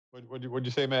What'd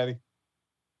you say, Matty?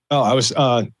 Oh, I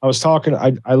was talking.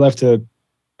 I left a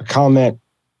comment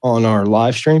on our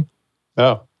live stream.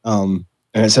 Oh. And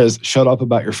it says, "Shut up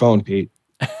about your phone, Pete."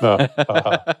 Oh.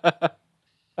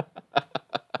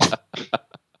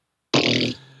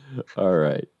 All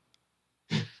right.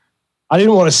 I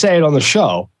didn't want to say it on the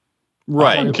show.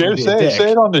 Right. I don't care.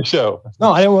 Say it on the show.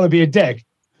 No, I didn't want to be a dick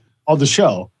on the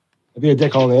show. I'd be a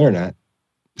dick on the internet.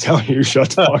 Telling you, shut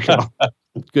the fuck up.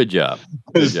 Good job.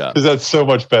 Good job. Because that's so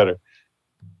much better.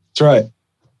 That's right.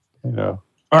 You know.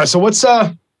 All right. So what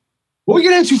we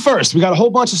get into first? We got a whole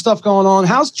bunch of stuff going on.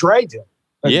 How's Dre doing?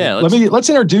 Yeah. Let's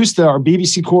introduce our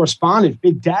BBC correspondent,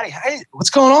 Big Daddy. Hey, what's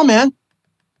going on, man?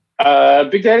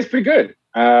 Big Daddy's pretty good.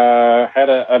 Had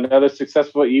another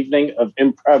successful evening of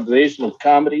improvisational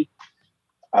comedy.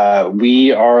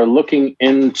 We are looking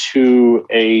into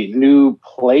a new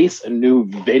place, a new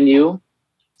venue.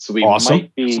 So we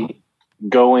might be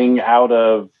going out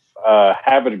of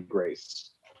Havre de Grace.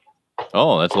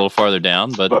 Oh, that's a little farther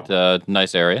down, but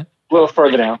nice area. A little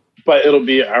further down, but it'll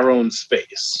be our own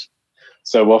space.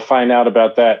 So we'll find out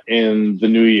about that in the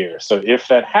new year. So if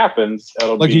that happens,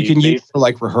 it'll be you can use for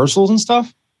like rehearsals and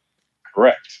stuff.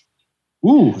 Correct.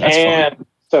 Ooh, that's fun.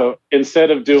 So instead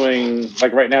of doing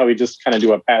like right now, we just kind of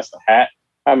do a pass the hat.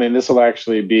 I mean, this will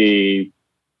actually be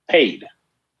paid.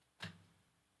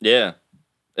 Yeah,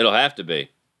 it'll have to be.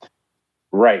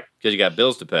 Right. Because you got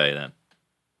bills to pay then.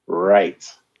 Right.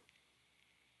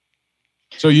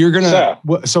 So you're gonna.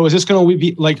 So is this gonna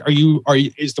be like? Are you?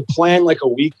 Is the plan like a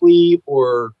weekly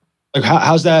or like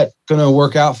how's that gonna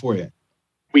work out for you?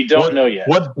 We don't know yet.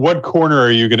 What corner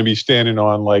are you going to be standing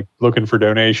on, like looking for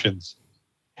donations?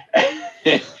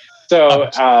 So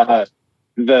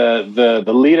the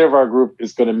leader of our group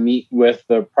is going to meet with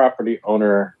the property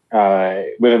owner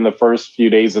within the first few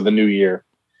days of the new year,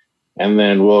 and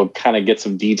then we'll kind of get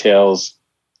some details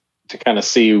to kind of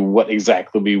see what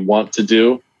exactly we want to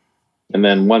do. And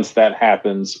then once that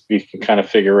happens, we can kind of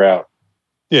figure out.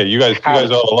 Yeah, you guys have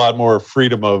a lot more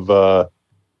freedom of,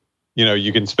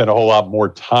 you can spend a whole lot more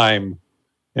time,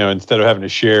 instead of having to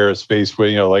share a space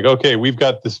with, like, okay, we've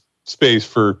got this space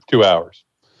for 2 hours.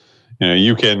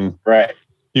 You can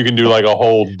do like a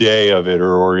whole day of it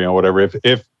or whatever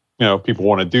if people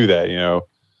want to do that,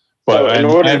 but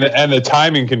and the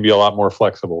timing can be a lot more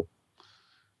flexible.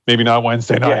 Maybe not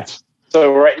Wednesday nights.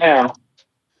 So right now,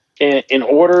 in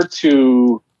order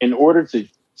to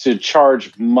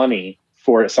charge money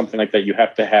for something like that, you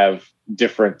have to have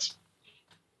different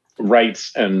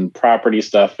rights and property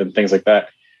stuff and things like that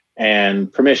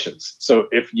and permissions. So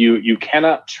if you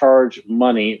cannot charge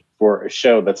money for a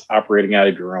show that's operating out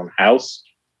of your own house,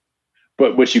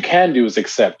 but what you can do is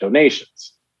accept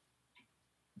donations.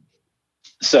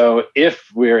 So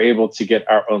if we're able to get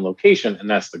our own location, and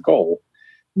that's the goal,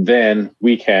 then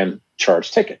we can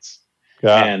charge tickets.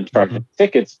 Yeah. And charging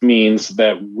tickets means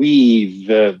that we,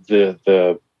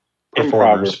 the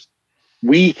improvers,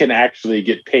 we can actually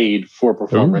get paid for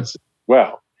performance as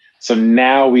well. So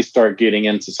now we start getting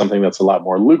into something that's a lot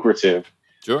more lucrative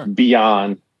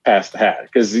beyond Pass the Hat.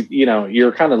 Because,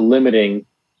 you're kind of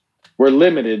we're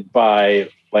limited by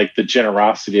like the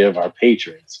generosity of our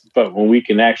patrons. But when we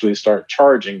can actually start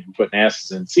charging and putting asses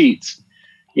in seats,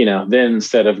 then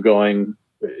instead of going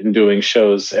and doing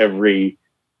shows every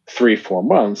 3-4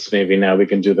 months, maybe now we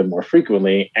can do them more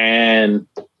frequently and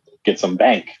get some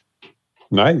bank.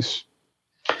 Nice.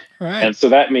 Right. And so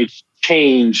that may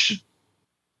change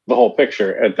the whole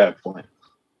picture at that point.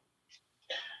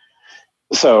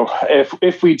 So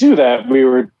if we do that, we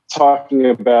were talking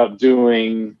about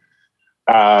doing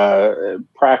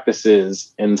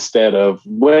practices instead of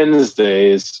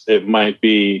Wednesdays. It might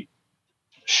be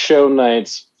show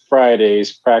nights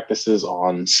Fridays, practices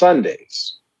on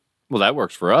Sundays. Well, that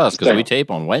works for us because we tape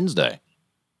on Wednesday.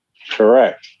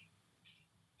 Correct.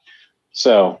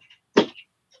 So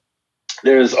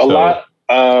there's a lot.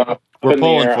 We're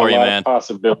pulling for you, man.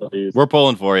 Possibilities. We're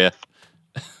pulling for you.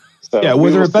 So yeah,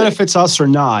 whether it benefits us or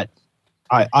not,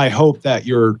 I hope that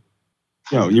your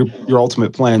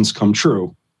ultimate plans come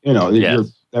true.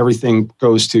 Everything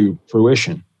goes to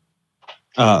fruition.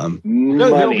 There'll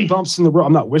be bumps in the road.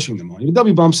 I'm not wishing them on you. There'll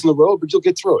be bumps in the road, but you'll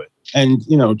get through it. And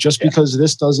just because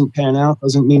this doesn't pan out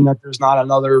doesn't mean that there's not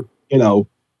another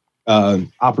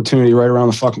opportunity right around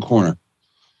the fucking corner.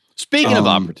 Speaking of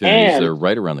opportunities, they're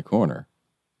right around the corner.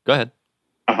 Go ahead.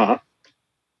 No,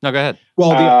 go ahead.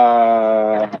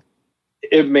 Well,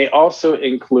 it may also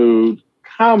include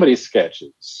comedy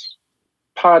sketches,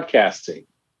 podcasting,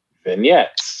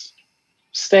 vignettes,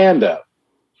 stand-up,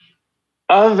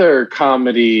 other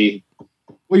comedy.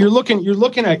 Well, you're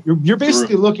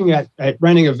basically looking at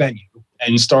renting a venue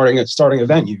and starting a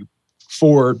venue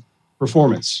for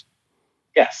performance.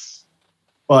 Yes.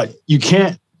 But you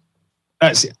can't,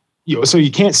 so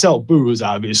you can't sell booze,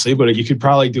 obviously, but you could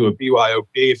probably do a BYOB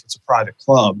if it's a private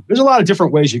club. There's a lot of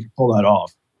different ways you could pull that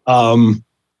off,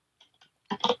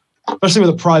 especially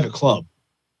with a private club.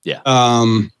 Yeah.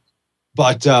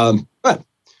 But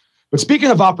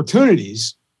speaking of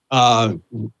opportunities,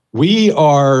 we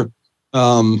are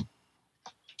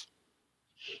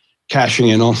cashing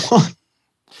in on one.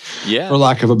 Yeah. For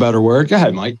lack of a better word. Go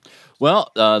ahead, Mike.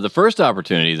 Well, the first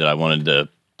opportunity that I wanted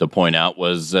to point out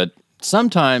was that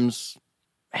sometimes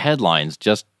headlines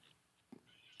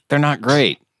they're not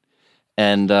great.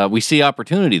 And we see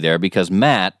opportunity there because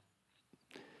Matt,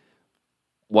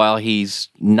 while he's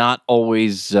not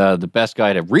always the best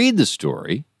guy to read the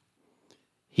story,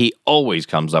 he always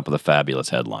comes up with a fabulous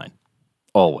headline.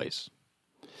 Always.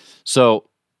 So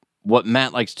what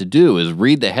Matt likes to do is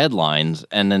read the headlines,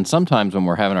 and then sometimes when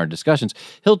we're having our discussions,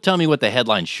 he'll tell me what the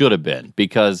headline should have been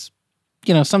because,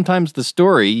 sometimes the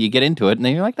story, you get into it, and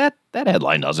then you're like, that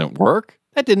headline doesn't work.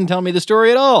 That didn't tell me the story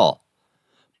at all.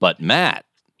 But Matt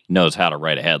knows how to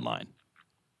write a headline.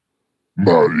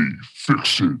 Matty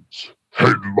fixes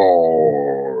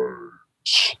headlines.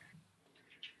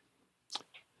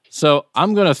 So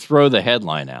I'm going to throw the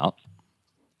headline out,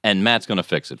 and Matt's going to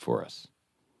fix it for us.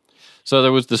 So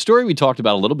there was the story we talked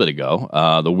about a little bit ago,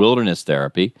 the wilderness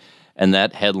therapy, and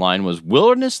that headline was,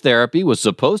 "Wilderness therapy was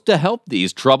supposed to help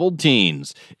these troubled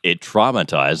teens. It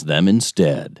traumatized them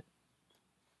instead."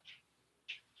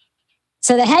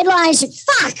 So the headline should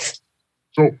fuck.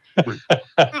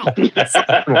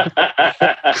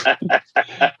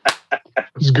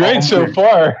 It's great so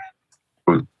far.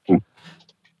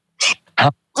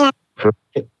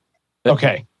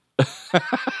 Okay.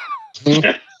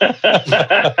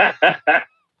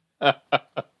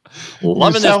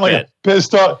 Loving this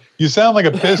bit. You sound like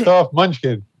a pissed off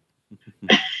munchkin.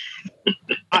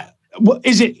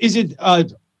 Is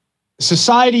it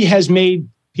society has made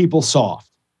people soft,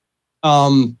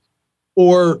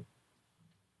 or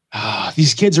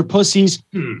these kids are pussies?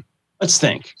 Let's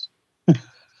think.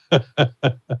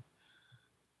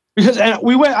 Because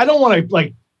we went. I don't want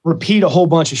to repeat a whole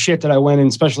bunch of shit that I went in,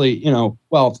 especially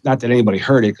not that anybody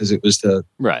heard it because it was the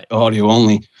audio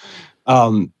only.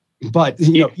 But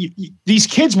these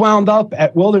kids wound up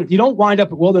at wilderness. You don't wind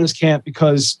up at wilderness camp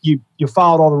because you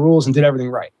followed all the rules and did everything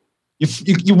right.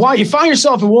 You find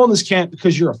yourself in wilderness camp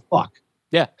because you're a fuck.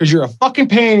 Yeah. Because you're a fucking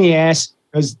pain in the ass.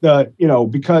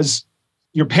 Because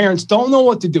your parents don't know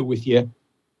what to do with you.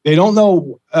 They don't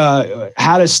know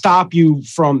how to stop you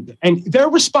from. And their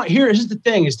response here's the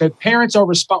thing: is that parents are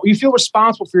responsible. You feel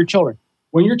responsible for your children.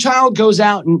 When your child goes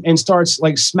out and starts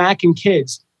smacking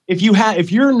kids. If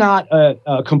you're not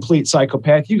a complete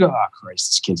psychopath, you go, oh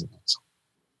Christ, this kid's an asshole.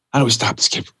 How do we stop this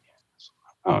kid from being an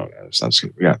asshole? Oh, stop this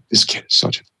kid. Yeah, this kid is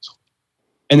such an asshole.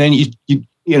 And then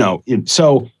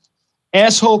so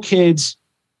asshole kids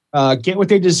get what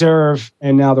they deserve,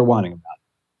 and now they're whining about it.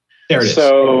 There it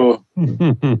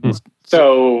is.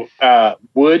 So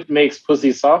wood makes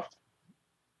pussy soft.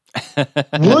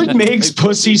 Wood makes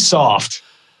pussy soft.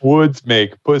 Woods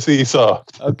make pussy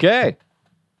soft. Okay.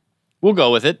 We'll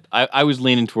go with it. I was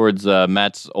leaning towards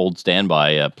Matt's old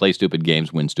standby, play stupid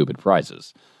games, win stupid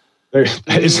prizes.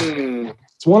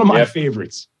 It's one of my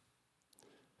favorites.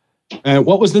 And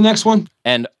what was the next one?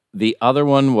 And the other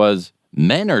one was,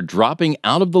 men are dropping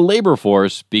out of the labor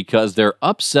force because they're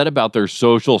upset about their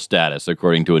social status,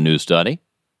 according to a new study.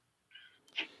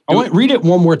 Read it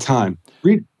one more time.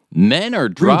 Men are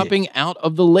dropping out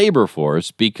of the labor force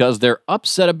because they're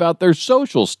upset about their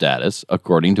social status,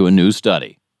 according to a new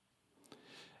study.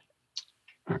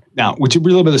 Now, would you read a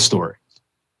little bit of the story?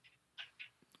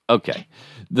 Okay.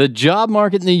 The job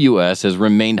market in the U.S. has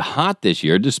remained hot this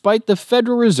year despite the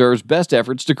Federal Reserve's best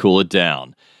efforts to cool it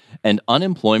down. And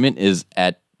unemployment is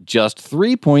at just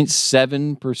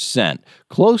 3.7%,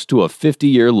 close to a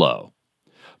 50-year low.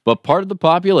 But part of the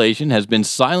population has been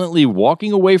silently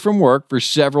walking away from work for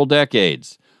several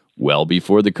decades, well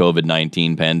before the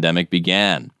COVID-19 pandemic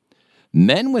began.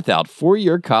 Men without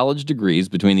 4-year college degrees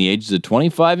between the ages of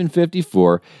 25 and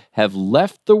 54 have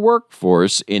left the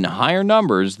workforce in higher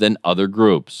numbers than other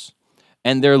groups.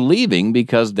 And they're leaving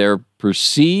because their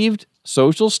perceived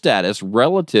social status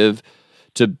relative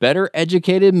to better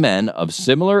educated men of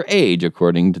similar age,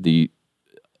 according to the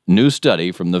new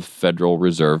study from the Federal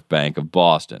Reserve Bank of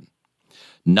Boston.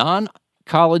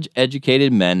 Non-college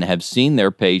educated men have seen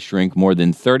their pay shrink more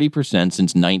than 30%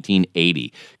 since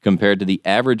 1980, compared to the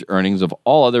average earnings of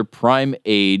all other prime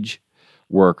age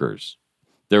workers.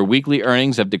 Their weekly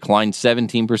earnings have declined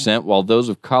 17%, while those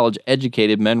of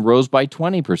college-educated men rose by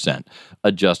 20%,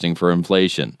 adjusting for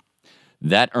inflation.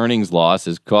 That earnings loss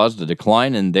has caused a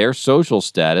decline in their social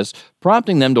status,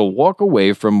 prompting them to walk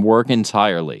away from work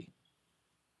entirely.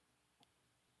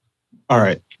 All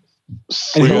right.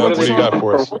 And what do you got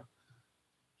for us?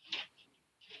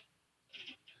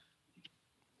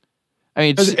 I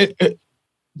mean, because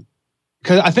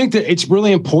I think that it's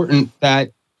really important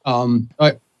that.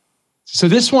 So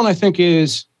this one I think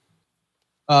is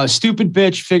stupid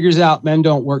bitch figures out men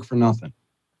don't work for nothing.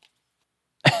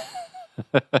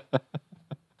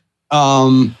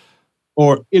 Or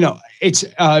it's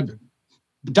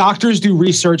doctors do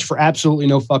research for absolutely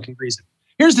no fucking reason.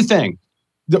 Here's the thing: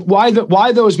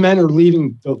 why those men are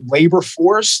leaving the labor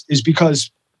force is because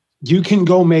you can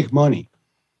go make money.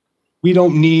 We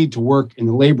don't need to work in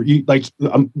the labor.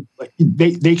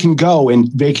 They can go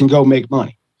and they can go make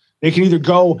money. They can either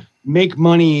go make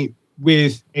money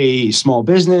with a small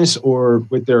business or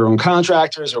with their own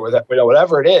contractors or with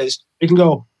whatever it is. They can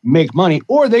go make money,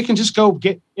 or they can just go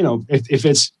get, if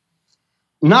it's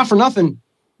not for nothing,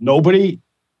 nobody,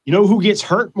 who gets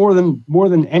hurt more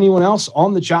than anyone else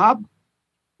on the job?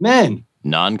 Men.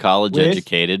 Non-college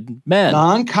educated men.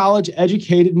 Non-college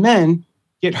educated men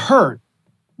get hurt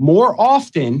more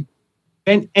often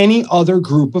than any other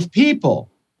group of people,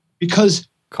 because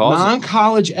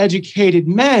non-college educated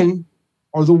men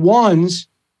are the ones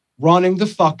running the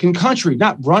fucking country.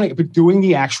 Not running, but doing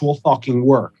the actual fucking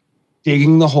work.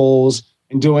 Digging the holes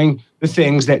and doing the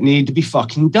things that need to be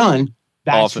fucking done.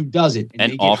 That's who does it.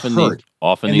 And they get hurt.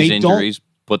 Often these injuries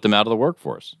put them out of the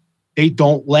workforce. They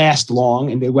don't last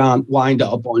long, and they wind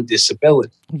up on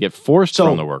disability. You get forced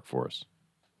from the workforce.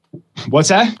 What's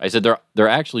that? I said they're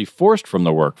actually forced from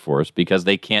the workforce because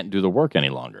they can't do the work any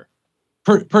longer.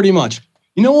 Pretty much.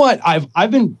 You know what?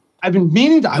 I've been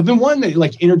wanting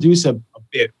to introduce a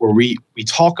bit where we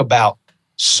talk about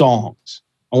songs.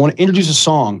 I want to introduce a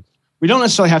song. We don't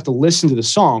necessarily have to listen to the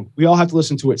song. We all have to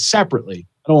listen to it separately.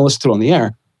 I don't want to listen to it on the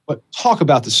air, but talk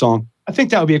about the song. I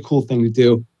think that would be a cool thing to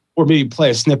do, or maybe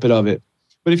play a snippet of it.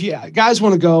 But if you guys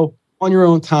want to go on your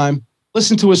own time,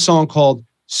 listen to a song called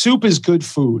 "Soup is Good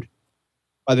Food"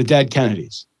 by the Dead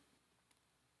Kennedys.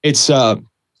 It's, the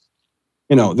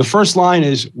first line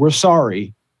is, "We're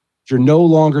sorry if you're no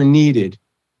longer needed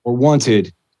or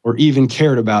wanted or even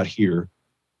cared about here.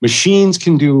 Machines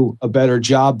can do a better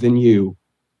job than you,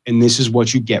 and this is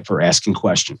what you get for asking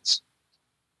questions."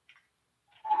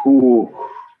 Ooh.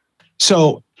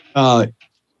 So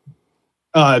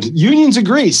unions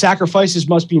agree sacrifices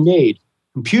must be made.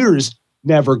 Computers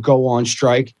never go on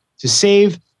strike. To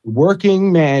save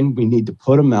working men, we need to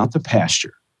put them out to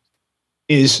pasture.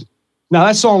 Now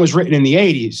that song was written in the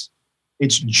 80s.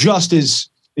 It's just as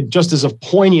a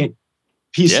poignant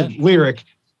piece of lyric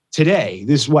today.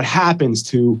 This is what happens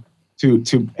to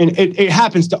and it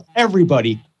happens to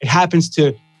everybody. It happens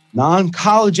to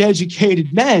non-college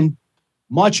educated men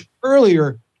much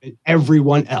earlier than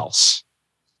everyone else.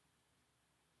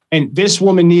 And this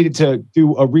woman needed to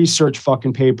do a research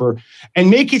fucking paper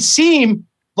and make it seem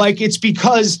like it's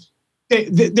because they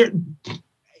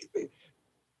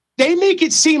make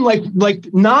it seem like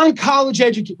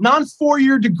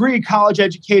non-4-year degree college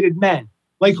educated men.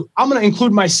 Like, I'm going to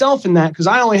include myself in that because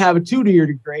I only have a 2-year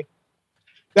degree.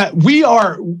 That we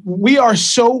are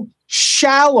so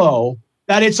shallow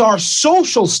that it's our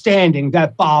social standing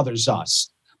that bothers us.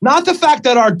 Not the fact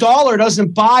that our dollar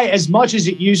doesn't buy as much as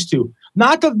it used to.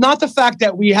 Not the fact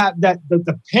that we have that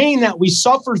the pain that we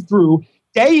suffer through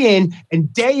day in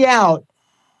and day out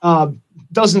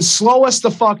doesn't slow us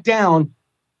the fuck down.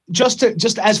 Just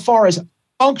as far as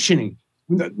functioning.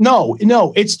 No,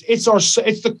 it's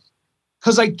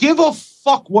because I give a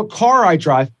fuck what car I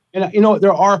drive. And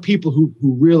there are people who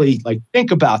really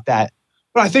think about that.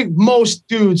 But I think most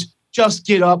dudes just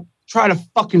get up, try to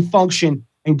fucking function,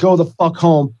 and go the fuck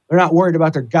home. They're not worried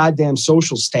about their goddamn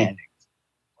social standing.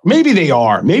 Maybe they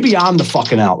are. Maybe I'm the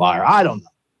fucking outlier. I don't know.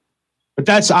 But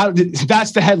that's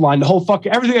the headline. The whole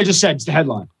fucking everything I just said is the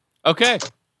headline. Okay,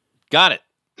 got it.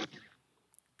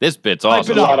 This bit's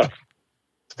awesome. It's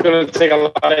going to take a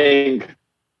lot of ink.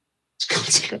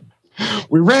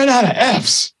 We ran out of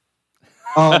Fs.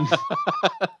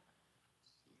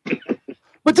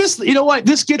 But this,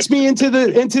 this gets me into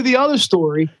the other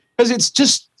story,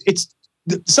 because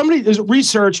there's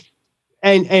research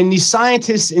and these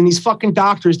scientists and these fucking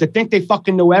doctors that think they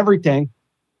fucking know everything.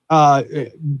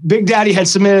 Big Daddy had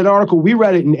submitted an article. We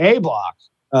read it in A Block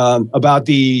about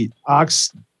the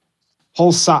pulse.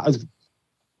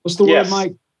 What's the word,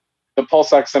 Mike? The pulse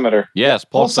oximeter. Yes,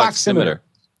 pulse oximeter.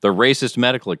 The racist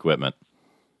medical equipment.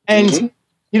 And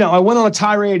I went on a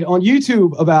tirade on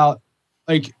YouTube about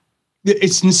like,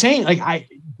 it's insane. Like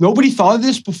nobody thought of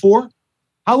this before.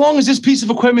 How long has this piece of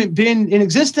equipment been in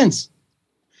existence?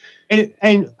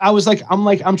 And I was like,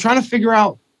 I'm trying to figure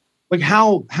out like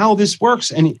how this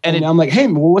works. And I'm like, hey,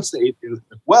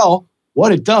 well,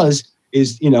 what it does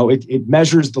is, it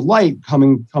measures the light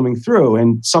coming through,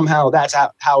 and somehow that's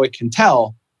how it can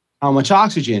tell how much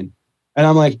oxygen. And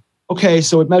I'm like, okay,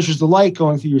 so it measures the light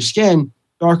going through your skin.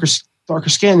 Darker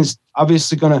skin is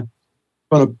obviously gonna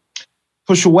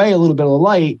push away a little bit of the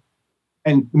light,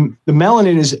 and the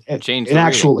melanin is an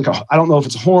actual. Like I don't know if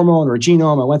it's a hormone or a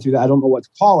genome. I went through that. I don't know what to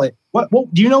call it. What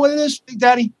do you know what it is, Big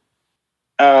Daddy?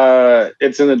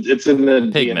 It's in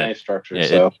the pigment. DNA structure. Yeah,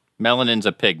 so melanin's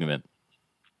a pigment.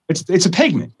 It's a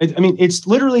pigment. It's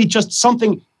literally just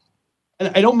something.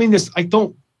 And I don't mean this. I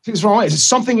don't think it's wrong. It's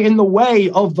something in the way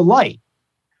of the light.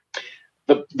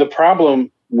 The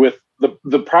problem with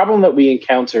the problem that we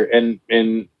encounter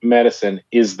in medicine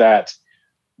is that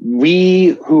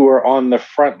we who are on the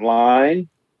front line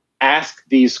ask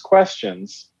these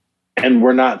questions and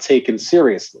we're not taken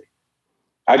seriously.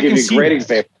 I'll give you a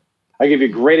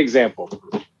great example.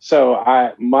 So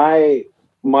my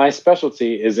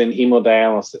specialty is in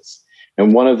hemodialysis.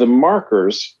 And one of the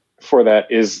markers for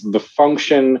that is the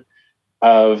function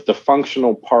of the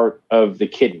functional part of the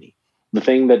kidney, the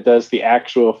thing that does the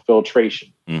actual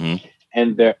filtration. Mm-hmm.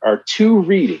 And there are 2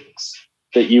 readings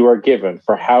that you are given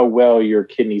for how well your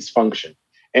kidneys function.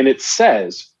 And it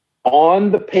says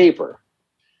on the paper,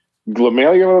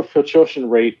 glomerular filtration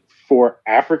rate for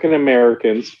African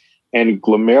Americans and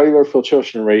glomerular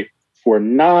filtration rate for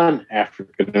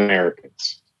non-African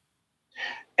Americans.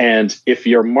 And if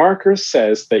your marker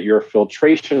says that your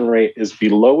filtration rate is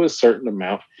below a certain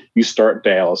amount, you start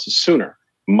dialysis sooner.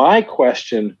 My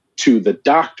question to the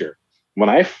doctor, when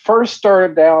I first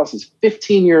started dialysis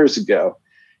 15 years ago,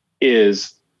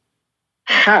 is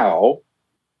how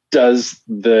does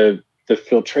the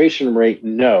filtration rate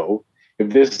know if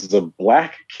this is a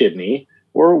black kidney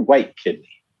or a white kidney?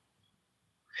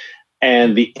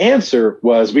 And the answer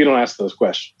was, we don't ask those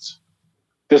questions.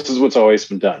 This is what's always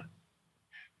been done.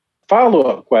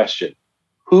 Follow-up question.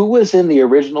 Who was in the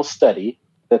original study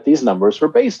that these numbers were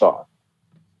based on?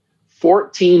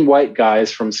 14 white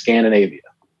guys from Scandinavia.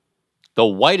 The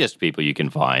whitest people you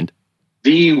can find.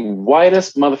 The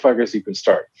whitest motherfuckers you can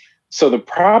start. So the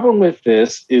problem with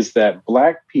this is that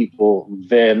black people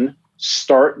then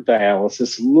start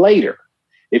dialysis later.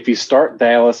 If you start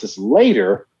dialysis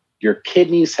later, your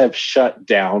kidneys have shut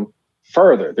down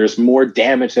further. There's more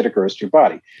damage that occurs to your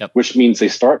body, which means they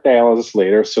start dialysis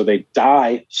later, so they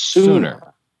die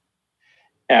sooner.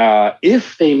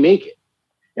 If they make it.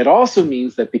 It also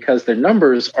means that because their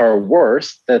numbers are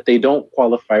worse, that they don't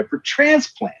qualify for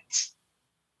transplants.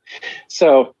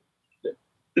 So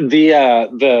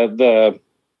the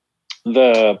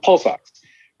pulse ox,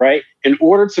 right? In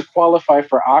order to qualify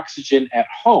for oxygen at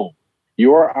home,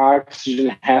 your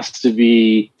oxygen has to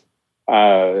be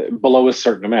below a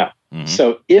certain amount. Mm-hmm.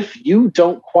 So if you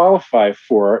don't qualify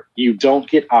for it, you don't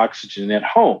get oxygen at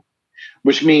home,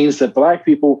 which means that black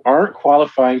people aren't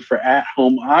qualifying for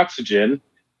at-home oxygen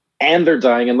and they're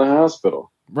dying in the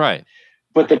hospital. Right.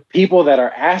 But the people that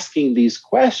are asking these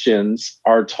questions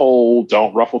are told,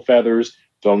 don't ruffle feathers,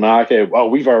 don't knock it. Well,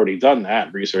 we've already done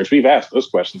that research. We've asked those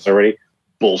questions already.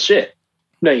 Bullshit.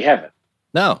 No, you haven't.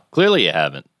 No, clearly you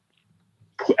haven't.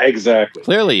 Exactly.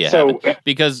 Clearly you haven't.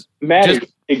 Because Matty,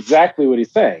 exactly what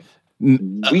he's saying.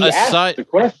 We asked the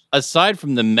question. Aside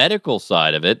from the medical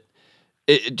side of it,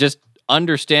 just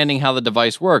understanding how the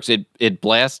device works, it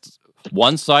blasts.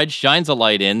 One side shines a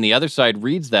light in, the other side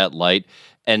reads that light,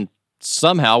 and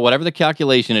somehow, whatever the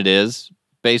calculation it is,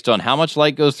 based on how much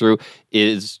light goes through,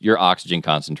 is your oxygen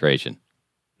concentration.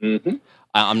 Mm-hmm.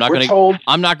 I'm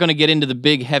not going to get into the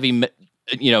big, heavy,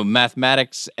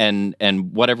 mathematics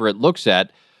and whatever it looks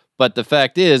at, but the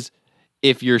fact is,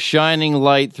 if you're shining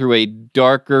light through a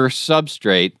darker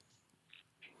substrate,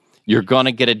 you're going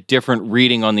to get a different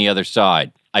reading on the other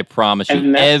side. I promise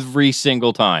you, every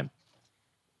single time.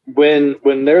 When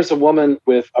there's a woman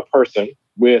with a person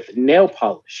with nail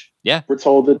polish, we're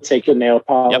told to take your nail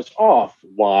polish off.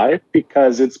 Why?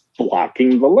 Because it's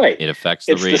blocking the light. It affects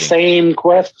the reading. It's the same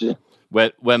question.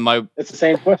 It's the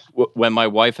same question. When my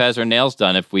wife has her nails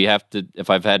done, if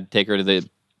I've had to take her to the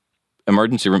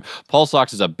emergency room, pulse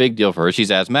ox is a big deal for her.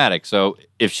 She's asthmatic, so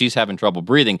if she's having trouble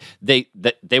breathing, they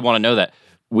want to know that.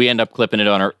 We end up clipping it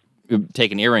on her,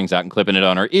 taking earrings out and clipping it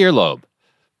on her earlobe.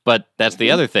 But that's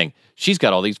the other thing. She's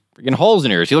got all these freaking holes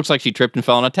in her ears. She looks like she tripped and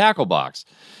fell in a tackle box.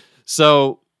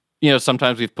 So,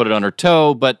 sometimes we've put it on her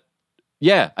toe. But,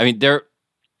 yeah, I mean,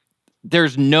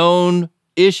 there's known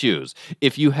issues.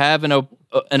 If you have an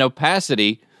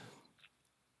opacity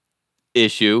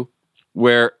issue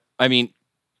where, I mean,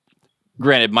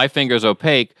 granted, my finger's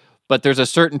opaque, but there's a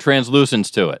certain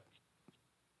translucence to it.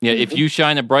 Yeah, if you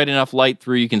shine a bright enough light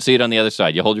through, you can see it on the other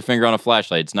side. You hold your finger on a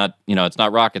flashlight. It's not, it's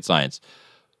not rocket science.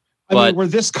 I mean, we're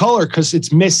this color because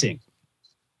it's missing.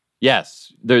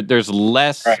 Yes, there's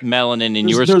less melanin in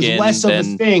your skin. There's less of a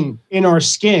thing in our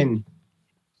skin,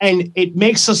 and it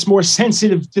makes us more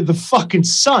sensitive to the fucking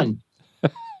sun.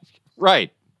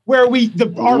 Right. Where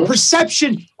our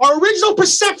perception, our original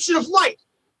perception of light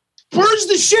burns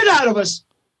the shit out of us.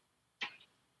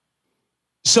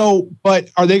 So, but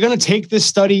are they going to take this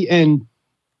study and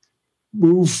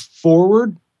move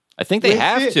forward? I think they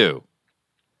have to.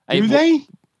 Do they?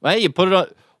 Well, you put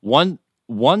it on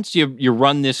once you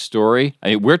run this story. I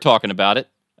mean, we're talking about it,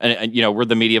 and we're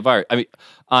the media virus. I mean,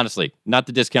 honestly, not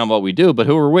to discount what we do, but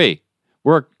who are we?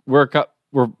 We're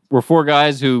four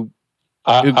guys who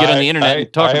get on the internet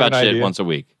and talk about shit once a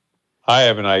week. I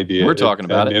have an idea. We're talking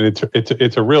about it, and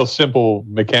it's a real simple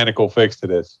mechanical fix to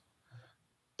this.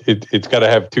 It's got to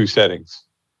have 2 settings,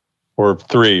 or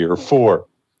 3 or 4.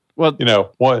 Well,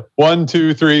 1,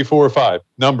 2, 3, 4, 5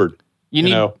 numbered.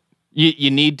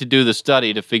 You need to do the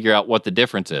study to figure out what the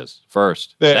difference is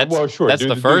first. Yeah, sure. That's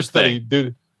the first thing.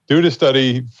 Do the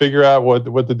study, figure out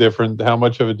what the difference, how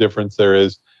much of a difference there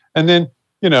is, and then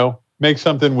make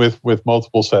something with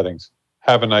multiple settings.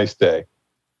 Have a nice day,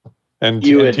 and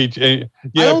teach. Then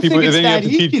you have to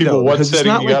teach people what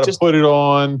setting you got to put it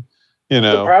on.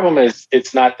 The problem is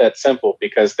it's not that simple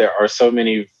because there are so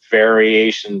many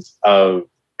variations of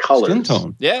colors. Skin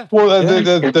tone. Yeah. Well,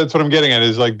 that's what I'm getting at.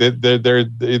 Is like they're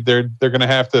going to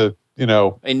have to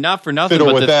and not for nothing,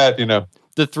 fiddle but with that.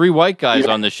 The 3 white guys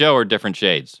on the show are different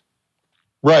shades.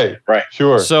 Right.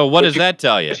 Sure. So what does that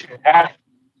tell you?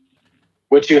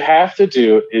 What you have to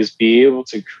do is be able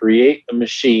to create a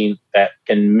machine that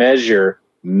can measure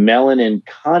melanin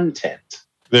content.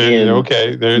 There's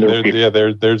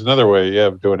another way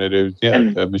of doing it.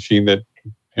 A machine that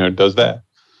does that.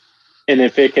 And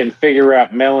if it can figure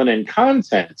out melanin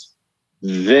content,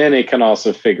 then it can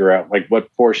also figure out like what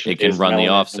portion it can run the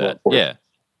offset. And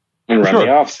run the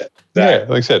offset. Exactly. Yeah,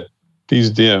 like I said,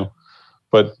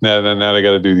 but now they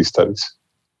got to do these studies.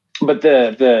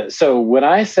 But so when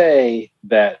I say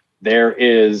that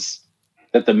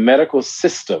that the medical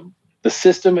system, the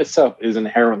system itself is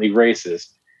inherently racist,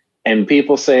 and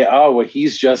people say, oh, well,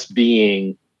 he's just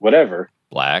being whatever.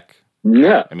 Black.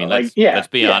 No. I mean, let's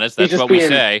be honest. That's what we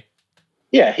say.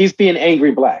 Yeah, he's being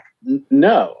angry black.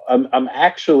 No, I'm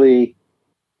actually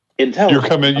intelligent.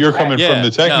 You're coming from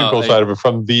the technical side of it,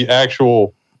 from the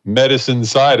actual medicine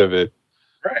side of it.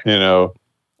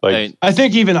 Right. I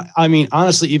think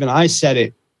honestly, even I said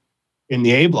it in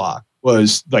the A block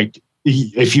was like,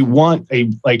 if you want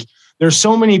there's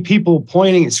so many people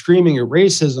pointing and screaming at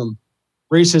racism,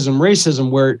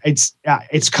 where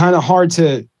it's kind of hard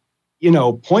to,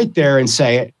 point there and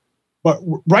say it, but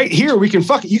right here you can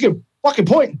fucking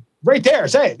point right there,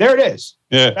 say it, there it is.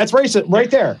 Yeah. That's racist right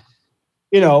there.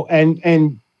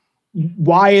 And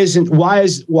why isn't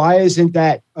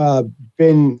that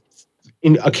been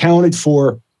accounted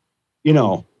for,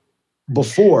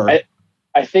 before?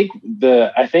 I think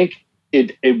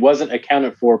it wasn't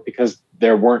accounted for because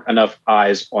there weren't enough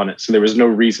eyes on it. So there was no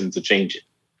reason to change it.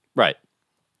 Right.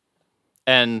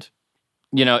 And,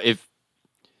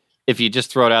 if you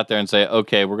just throw it out there and say,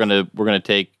 okay, we're gonna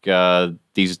take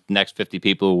these next 50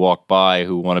 people who walk by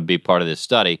who want to be part of this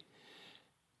study,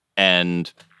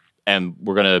 and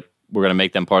we're gonna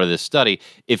make them part of this study.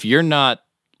 If you're not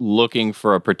looking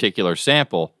for a particular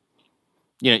sample,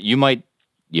 you might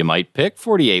pick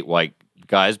 48 white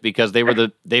guys because they were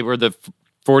the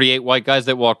 48 white guys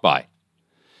that walked by.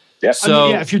 Yeah.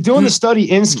 So if you're doing the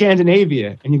study in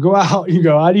Scandinavia and you go out,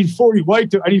 I need 40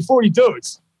 I need 40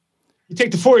 dudes. You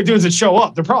take the 40 dudes that show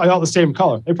up, they're probably all the same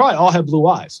color. They probably all have blue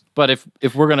eyes. But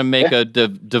if we're going to make a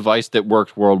device that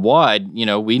works worldwide,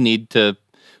 we need to,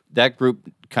 that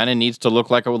group kind of needs to look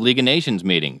like a League of Nations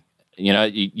meeting.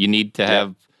 You need to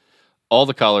have all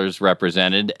the colors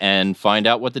represented and find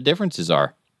out what the differences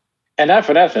are. And not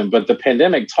for nothing, but the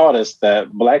pandemic taught us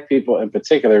that Black people in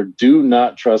particular do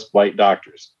not trust white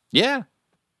doctors. Yeah.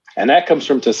 And that comes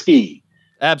from Tuskegee.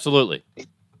 Absolutely.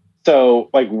 So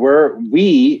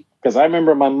because I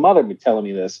remember my mother be telling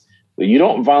me this, but you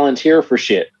don't volunteer for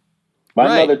shit. My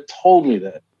mother told me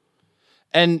that.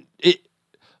 And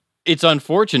it's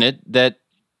unfortunate that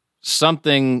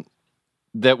something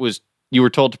that you were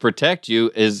told to protect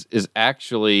you is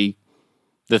actually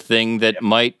the thing that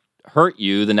might hurt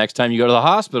you the next time you go to the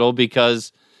hospital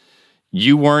because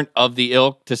you weren't of the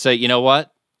ilk to say, you know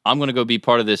what, I'm going to go be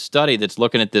part of this study that's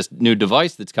looking at this new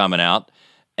device that's coming out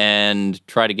and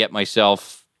try to get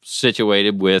myself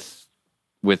situated with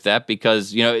that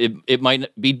because, it might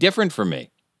be different for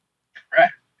me. Right.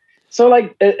 So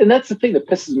like, and that's the thing that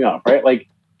pisses me off, right? Like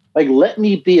let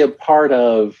me be a part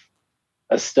of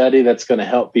a study that's going to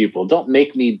help people. Don't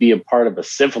make me be a part of a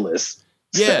syphilis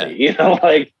study.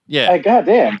 Like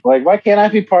goddamn, like why can't I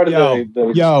be part of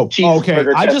the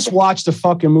cheeseburger I just watched a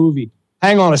fucking movie.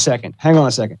 Hang on a second. Hey,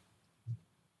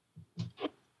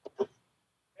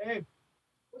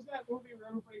 what's that movie where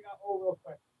everybody got old real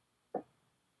quick?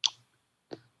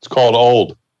 It's called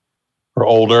Old or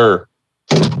Older.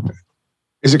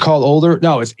 Is it called Older?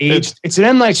 No, it's Aged. It's an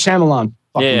M. Night Shyamalan.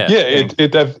 I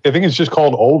think it's just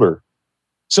called Older.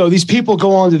 So these people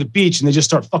go onto the beach and they just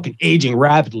start fucking aging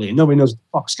rapidly, and nobody knows what the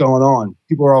fuck's going on.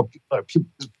 People are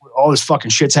all this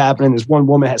fucking shit's happening. This one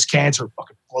woman has cancer,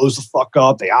 fucking blows the fuck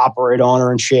up. They operate on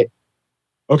her and shit.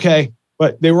 Okay,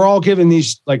 but they were all given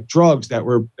these like drugs that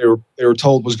they were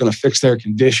told was going to fix their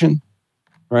condition,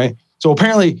 right? So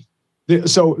apparently,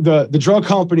 the drug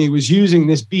company was using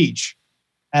this beach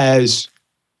as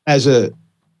a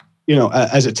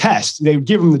test. They would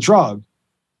give them the drug.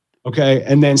 Okay.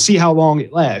 And then see how long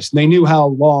it lasts. And they knew how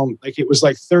long, like it was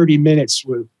like 30 minutes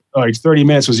was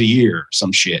a year or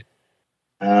some shit.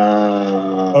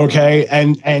 Okay.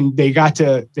 And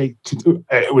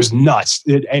it was nuts.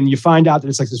 And you find out that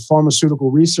it's like this pharmaceutical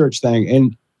research thing.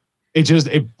 And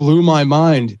it blew my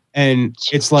mind. And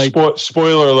it's like,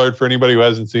 spoiler alert for anybody who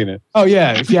hasn't seen it. Oh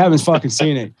yeah. If you haven't fucking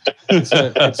seen it, it's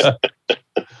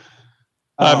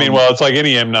like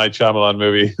any M. Night Shyamalan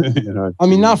movie. I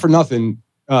mean, not for nothing.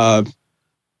 I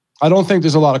don't think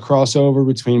there's a lot of crossover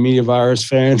between Media Virus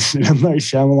fans and M. Night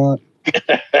Shyamalan,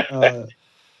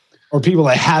 or people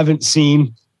that haven't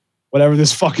seen whatever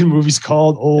this fucking movie's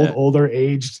called, older,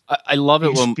 aged. I love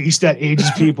it when beast that ages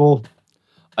people.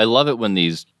 I love it when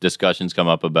these discussions come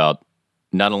up about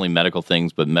not only medical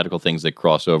things, but medical things that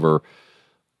cross over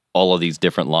all of these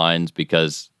different lines.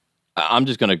 Because I'm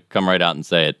just going to come right out and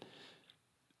say it.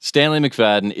 Stanley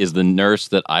McFadden is the nurse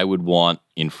that I would want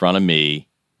in front of me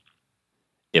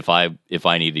if I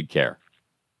needed care.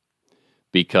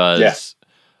 Because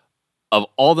of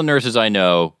all the nurses I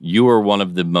know, you are one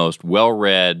of the most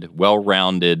well-read,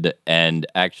 well-rounded, and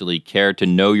actually care to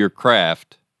know your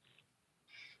craft.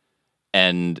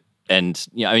 And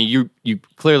you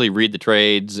clearly read the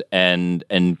trades and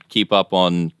keep up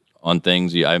on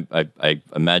things. I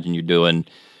imagine you're doing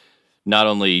not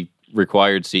only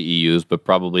required CEUs, but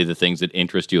probably the things that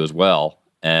interest you as well.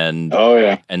 And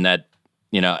and that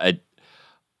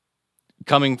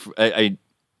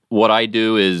what I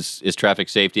do is traffic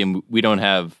safety, and we don't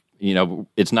have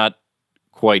it's not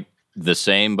quite the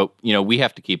same, but we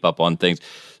have to keep up on things.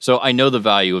 So I know the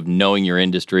value of knowing your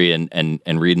industry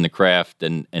and reading the craft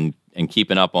and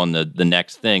keeping up on the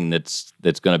next thing that's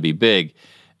going to be big.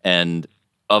 And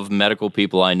of medical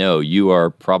people I know, you are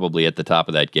probably at the top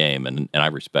of that game, and I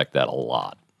respect that a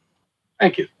lot.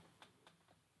 Thank you.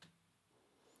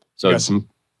 So you got some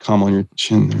cum on your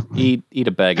chin there. Eat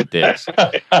a bag of dicks.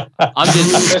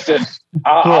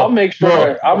 I'll make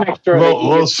sure. I'll make sure. A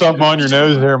little something on your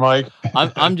nose there, Mike.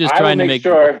 I'm just trying to make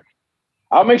sure.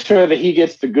 I'll make sure that he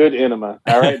gets the good enema.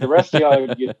 All right, the rest of y'all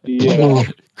get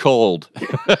the cold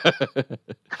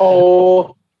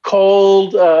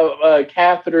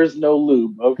catheters, no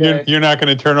lube. Okay, you're not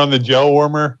going to turn on the gel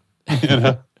warmer.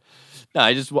 No,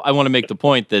 I want to make the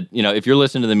point that if you're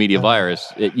listening to the Media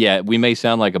Virus, we may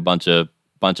sound like a bunch of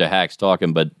hacks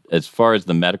talking, but as far as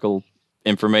the medical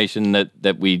information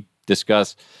that we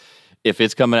discuss, if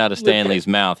it's coming out of Stanley's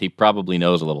mouth, he probably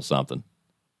knows a little something.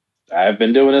 I've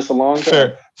been doing this a long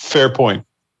time. Fair point.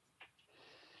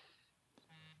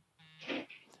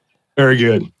 Very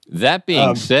good. That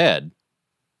being said,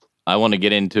 I want to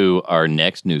get into our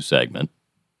next new segment.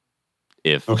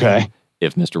 If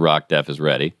Mr. Rock Def is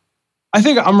ready. I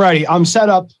think I'm ready. I'm set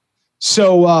up.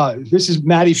 So this is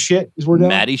Matty Shit is we're doing.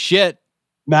 Matty Shit.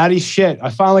 I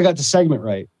finally got the segment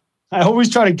right. I always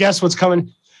try to guess what's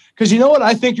coming. Because you know what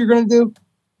I think you're going to do?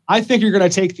 I think you're going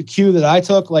to take the cue that I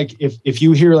took. Like if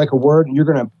you hear like a word and you're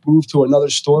going to move to another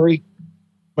story,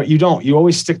 but you don't. You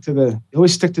always stick to the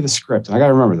script. And I got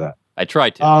to remember that. I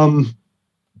tried to.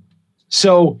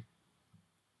 So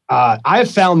I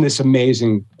have found this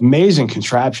amazing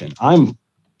contraption. I'm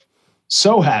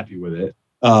so happy with it.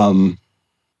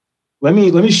 Let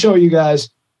me show you guys.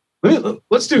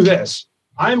 Let's do this.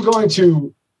 I'm going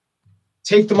to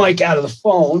take the mic out of the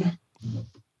phone.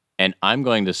 And I'm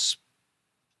going to...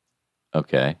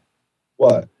 Okay.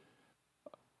 What?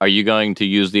 Are you going to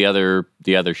use the other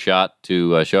shot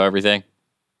to show everything?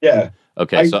 Yeah.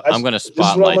 Okay, so I'm going to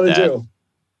spotlight that. Do.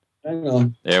 Hang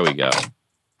on. There we go.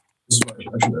 This is what I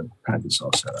should have had this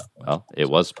all set up. Well, it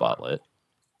was spotlit.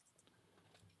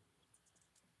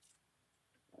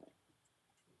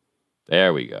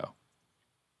 There we go.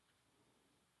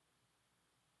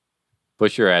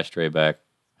 Push your ashtray back.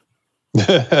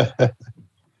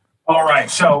 All right,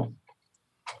 so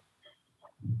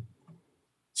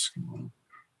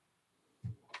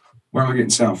where am I getting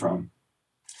sound from?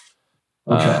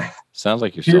 Okay. Sounds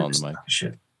like you're still on the mic.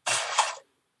 Shit.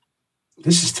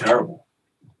 This is terrible.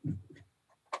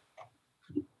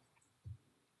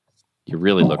 You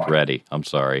really look ready. I'm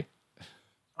sorry.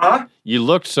 Huh? You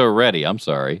looked so ready. I'm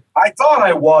sorry. I thought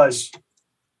I was.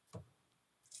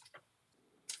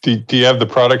 Do you have the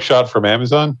product shot from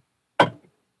Amazon? I'm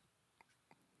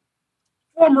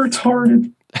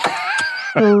retarded.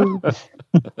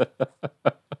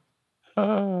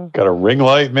 Got a ring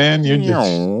light, man. You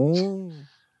just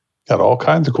got all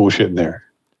kinds of cool shit in there.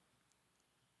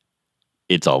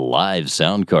 It's a live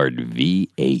sound card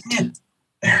V8.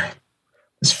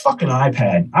 This fucking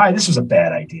iPad. All right, this was a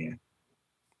bad idea.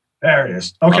 There it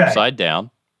is. Okay. Upside down.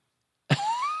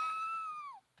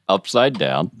 Upside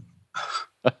down.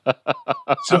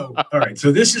 So, all right.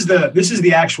 So this is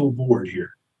the actual board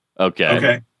here. Okay.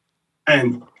 Okay.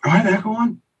 And am I an echo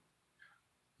on?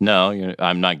 No,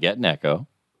 I'm not getting echo.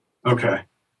 Okay.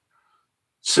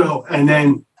 So, and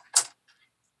then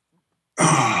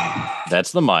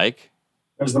that's the mic.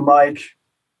 There's the mic.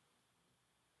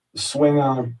 The swing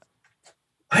on.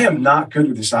 I am not good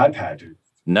with this iPad, dude.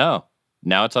 No.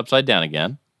 Now it's upside down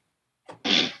again.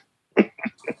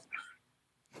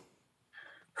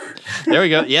 There we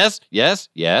go. Yes, yes,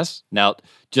 yes. Now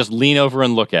just lean over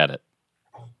and look at it.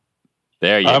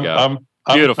 There you go.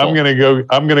 Beautiful. I'm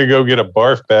gonna go get a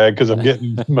barf bag because I'm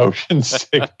getting motion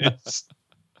sickness.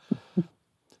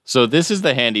 So this is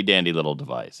the handy dandy little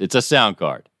device. It's a sound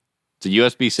card. It's a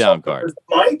USB sound card.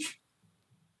 The mic,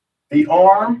 the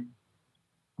arm,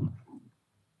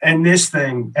 and this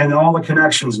thing, and all the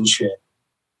connections and shit.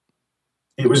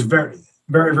 It was very,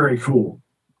 very, very cool.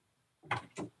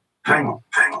 Hang on.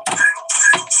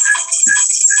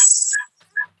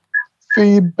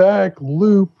 Feedback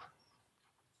loop.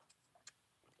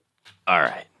 All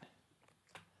right.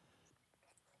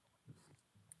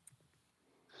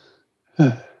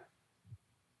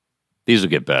 These will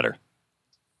get better.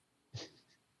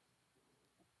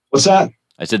 What's that?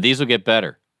 I said these will get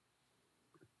better.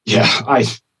 Yeah, I'm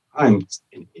an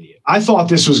idiot. I thought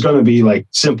this was going to be like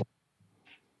simple.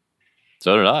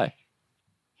 So did I.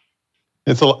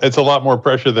 It's a lot more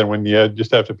pressure than when you just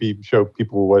have to show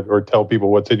people what or tell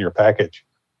people what's in your package.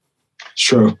 It's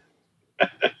true. All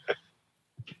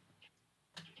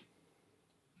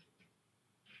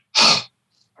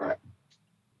right.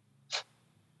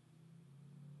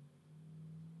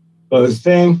 So the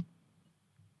thing,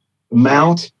 the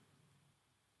mount,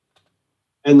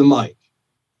 and the mic.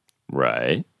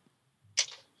 Right.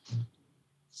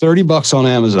 $30 on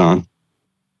Amazon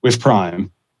with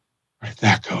Prime. Where'd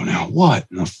that go now? What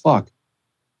in the fuck?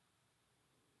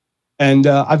 And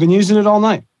I've been using it all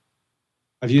night.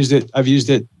 I've used it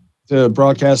to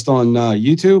broadcast on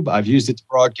YouTube. I've used it to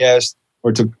broadcast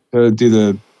or to do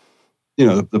the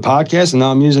podcast, and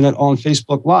now I'm using it on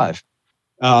Facebook Live.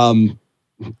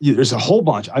 There's a whole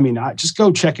bunch. I mean, just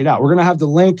go check it out. We're gonna have the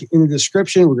link in the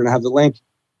description. We're gonna have the link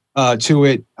to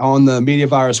it on the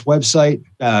MediaVirus website,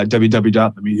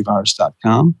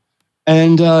 www.themediavirus.com,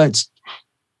 and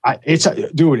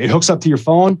dude, it hooks up to your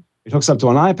phone. It hooks up to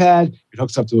an iPad. It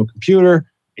hooks up to a computer.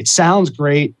 It sounds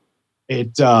great.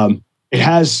 It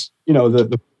has,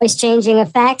 the voice changing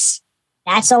effects.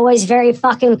 That's always very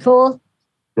fucking cool.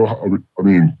 I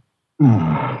mean,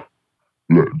 let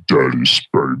daddy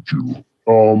spank you.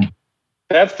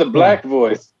 That's the black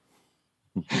voice.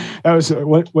 That was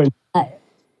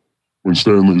when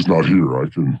Stanley's not here, I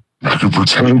can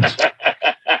pretend.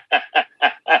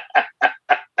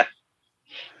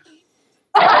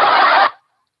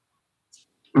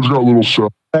 It's got a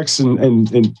little sex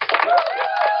and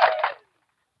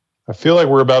I feel like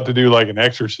we're about to do like an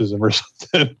exorcism or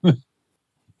something.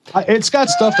 It's got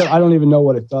stuff that I don't even know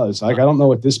what it does. Like, I don't know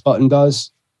what this button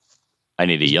does. I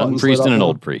need a young priest and an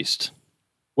old priest.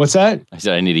 What's that? I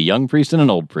said I need a young priest and an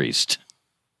old priest.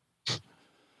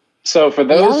 So for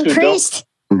those who don't,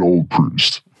 an old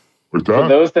priest. Like that? For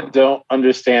those that don't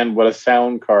understand what a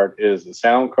sound card is, a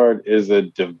sound card is a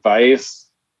device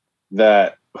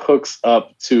that hooks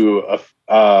up to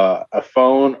a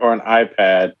phone or an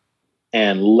iPad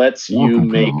and lets you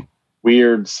make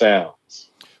weird sounds.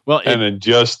 Well, and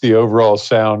adjust the overall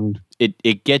sound.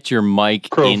 It gets your mic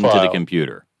profile into the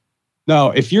computer.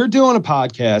 No, if you're doing a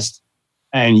podcast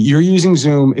and you're using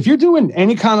Zoom, if you're doing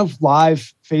any kind of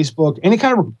live Facebook, any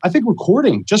kind of, I think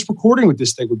just recording with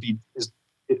this thing is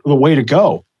the way to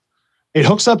go. It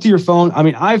hooks up to your phone. I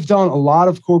mean, I've done a lot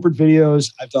of corporate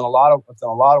videos. I've done a lot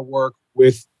of work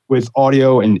with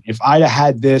audio. And if I'd have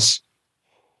had this,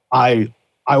 I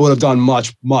would have done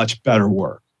much, much better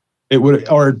work. It would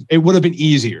have been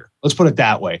easier. Let's put it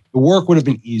that way. The work would have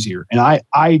been easier. And I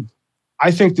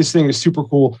think this thing is super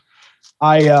cool.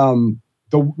 The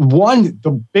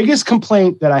biggest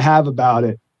complaint that I have about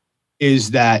it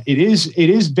is that it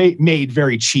is made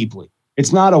very cheaply.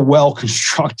 It's not a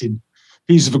well-constructed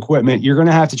piece of equipment. You're going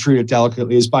to have to treat it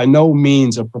delicately. It's by no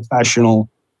means a professional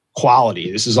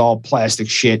quality. This is all plastic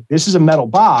shit. This is a metal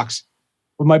box.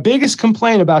 But my biggest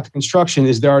complaint about the construction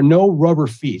is there are no rubber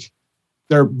feet.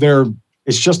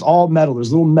 It's just all metal.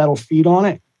 There's little metal feet on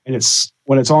it, and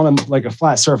when it's on like a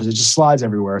flat surface, it just slides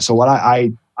everywhere. So what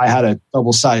I had to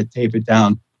double-sided tape it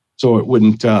down so it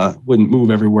wouldn't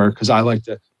move everywhere because I like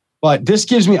to. But this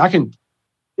gives me,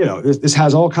 this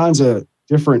has all kinds of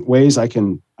different ways I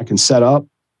can set up,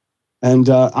 and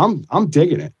I'm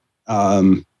digging it.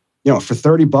 For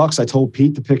 $30, I told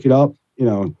Pete to pick it up.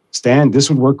 Stan, this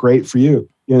would work great for you.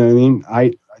 You know what I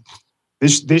mean?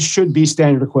 This should be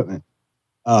standard equipment.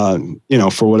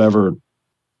 For whatever.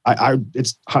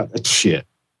 It's shit.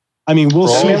 I mean, we'll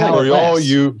see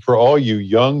for all you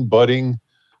young budding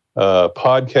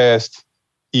podcast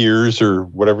ears or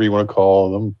whatever you want to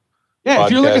call them. Yeah,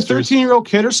 if you're like a 13-year-old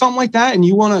kid or something like that, and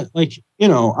you want to I'm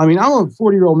a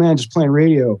 40-year-old man just playing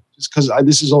radio just because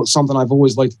this is something I've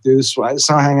always liked to do. This is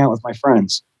how I hang out with my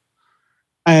friends.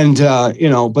 And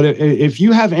but if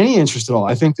you have any interest at all,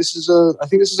 I think this is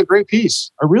a great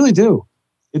piece. I really do.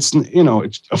 It's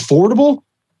it's affordable.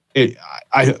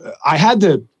 I had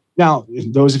to. Now,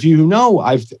 those of you who know,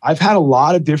 I've had a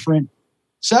lot of different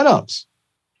setups,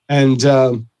 and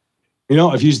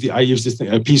I've used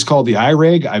a piece called the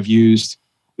iRig. I've used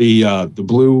the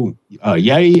blue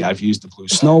Yeti. I've used the blue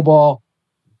Snowball.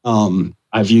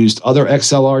 I've used other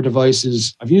XLR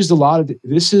devices. I've used a lot of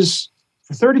this is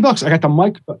for $30. I got the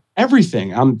mic, everything.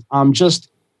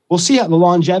 We'll see how the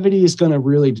longevity is going to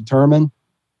really determine.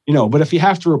 But if you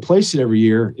have to replace it every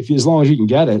year, as long as you can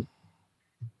get it,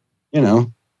 I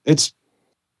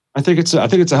think it's a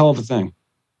hell of a thing.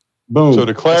 Boom. So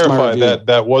to clarify,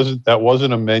 that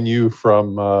wasn't a menu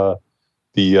from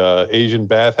the Asian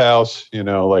bathhouse,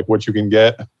 like what you can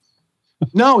get.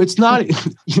 No, it's not,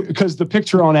 because the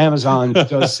picture on Amazon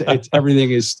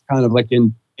everything is kind of like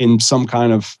in some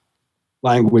kind of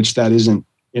language that isn't,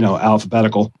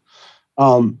 alphabetical.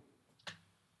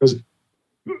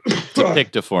 It's a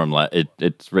pictoform.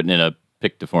 It's written in a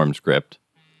pictoform script.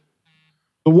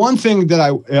 The one thing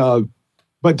that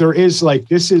but there is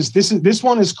this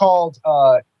one is called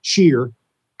cheer.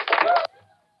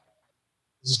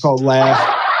 This is called laugh.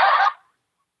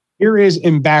 Here is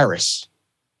embarrass.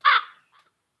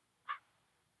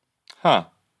 Huh.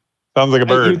 Sounds like a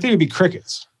bird. You'd think it'd be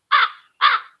crickets.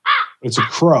 It's a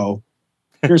crow.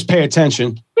 Here's pay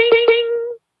attention.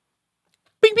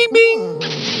 Bing, bing, bing.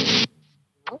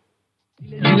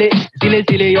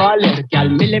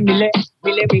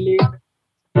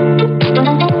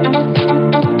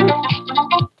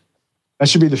 That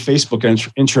should be the Facebook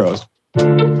intro. All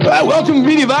right, welcome to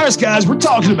Media Virus, guys. We're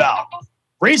talking about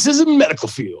racism in medical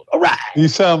field. All right.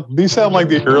 These sound like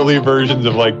the early versions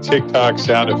of like TikTok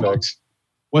sound effects.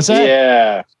 What's that?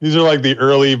 Yeah. These are like the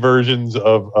early versions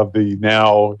of the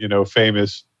now,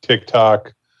 famous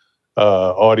TikTok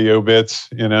audio bits,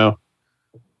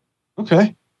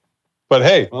 Okay. But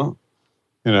hey, like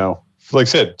I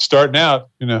said, starting out,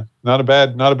 not a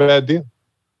bad deal.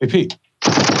 Hey, Pete.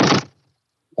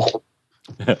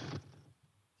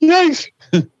 Nice.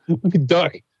 Look at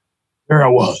Duck. There I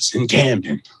was in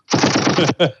Camden,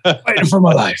 fighting for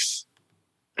my life.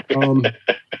 I'll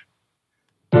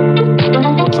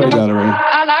play that already.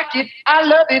 I like it. I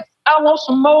love it. I want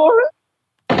some more.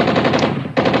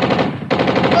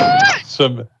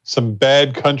 Some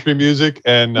bad country music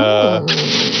and I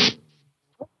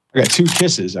got 2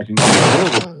 kisses. I can.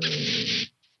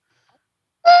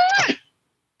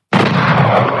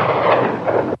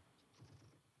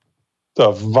 It's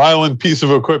a violent piece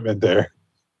of equipment there.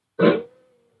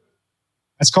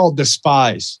 That's called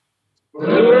despise.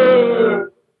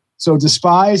 So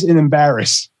despise and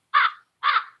embarrass.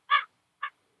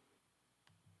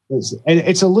 And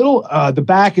it's a little, the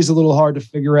back is a little hard to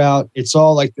figure out. It's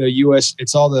all like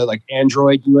it's all the like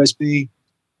Android USB,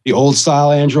 the old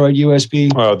style Android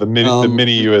USB. Oh, the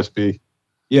mini USB.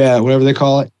 Yeah, whatever they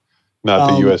call it.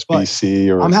 Not the USB-C.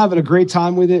 I'm having a great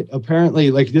time with it. Apparently,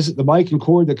 the mic and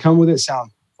cord that come with it sound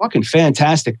fucking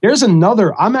fantastic. There's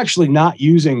another. I'm actually not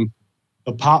using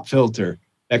the pop filter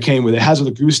that came with it. It has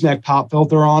a gooseneck pop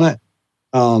filter on it.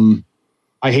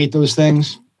 I hate those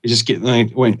things. You just get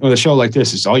like when a show like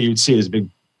this is all you'd see is a big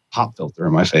pop filter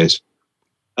in my face.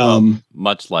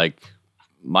 Much like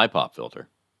my pop filter.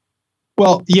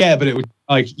 Well, yeah, but it would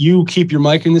like you keep your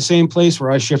mic in the same place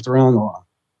where I shift around a lot.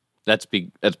 That's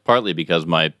partly because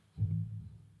you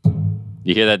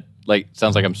hear that, like,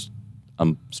 sounds like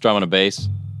I'm strumming a bass.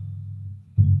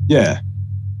 Yeah.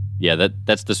 Yeah,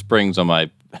 that's the springs on my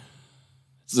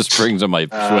it's the springs on my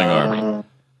swing army.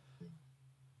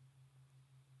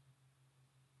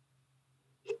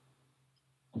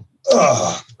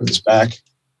 Put this back.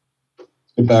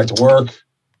 Get back to work.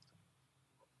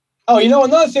 Oh,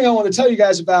 another thing I want to tell you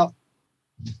guys about,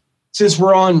 since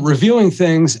we're on reviewing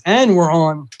things and we're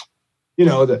on,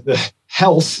 the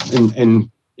health and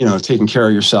taking care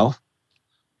of yourself.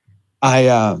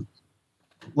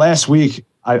 Last week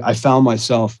I found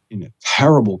myself in a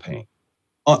terrible pain.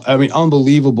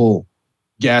 Unbelievable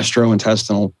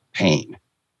gastrointestinal pain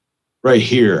right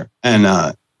here.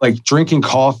 And drinking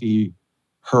coffee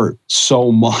hurt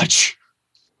so much.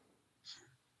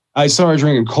 I started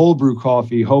drinking cold brew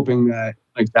coffee, hoping that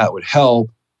that would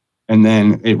help. And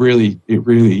then it really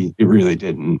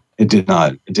didn't. It did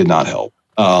not help.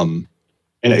 And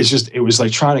it was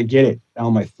like trying to get it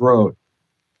down my throat.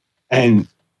 And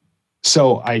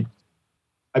so I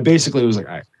basically was like,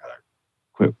 I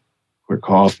gotta quit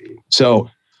coffee. So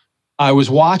I was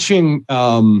watching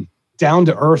Down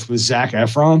to Earth with Zac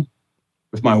Efron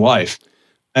with my wife.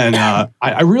 And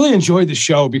I really enjoyed the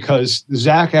show because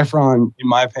Zac Efron, in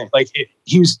my opinion,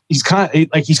 he's kind of a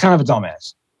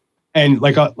dumbass, and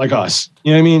like us,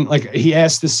 you know what I mean? Like he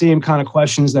asks the same kind of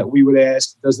questions that we would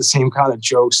ask, does the same kind of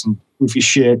jokes and goofy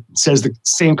shit, says the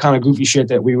same kind of goofy shit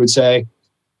that we would say.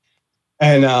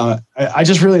 And I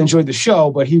just really enjoyed the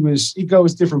show. But he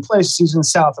goes different places. He's in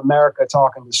South America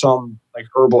talking to some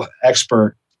herbal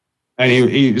expert, and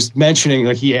he was mentioning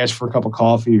he asked for a cup of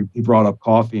coffee. He brought up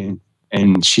coffee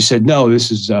and she said, no,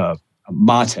 this is a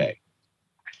mate.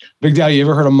 Big Daddy, you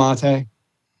ever heard of mate?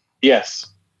 Yes.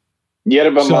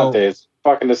 Yerba mate. It's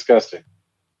fucking disgusting.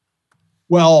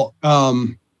 Well,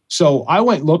 so I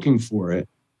went looking for it.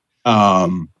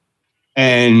 And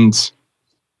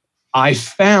I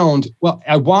found,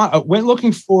 I went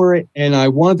looking for it, and I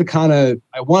wanted to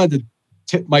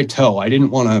tip my toe. I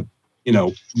didn't want to,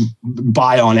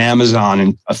 buy on Amazon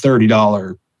and a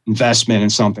 $30 investment in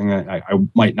something that I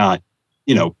might not,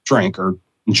 drink or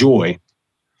enjoy.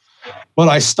 But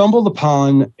I stumbled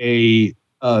upon a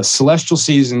Celestial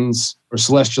Seasonings.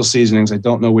 I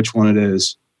don't know which one it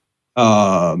is.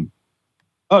 Oh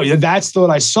yeah, that's what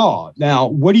I saw. Now,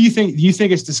 what do you think? Do you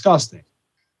think it's disgusting?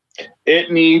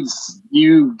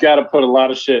 You got to put a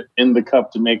lot of shit in the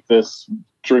cup to make this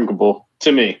drinkable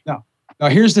to me. Now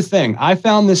here's the thing. I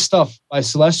found this stuff by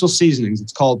Celestial Seasonings.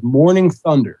 It's called Morning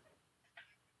Thunder.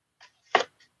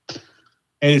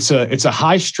 And it's a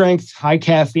high strength, high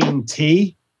caffeine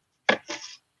tea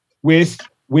with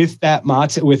that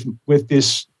mate, with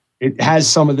this. It has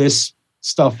some of this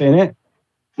stuff in it.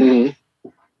 Mm-hmm.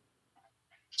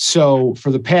 So for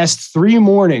the past 3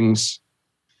 mornings,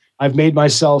 I've made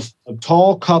myself a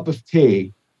tall cup of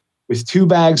tea with 2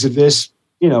 bags of this.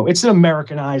 It's an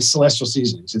Americanized Celestial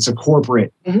Seasonings. It's a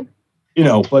corporate, but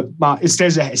it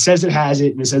says it has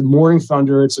it, and it says Morning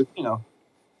Thunder. It's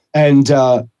and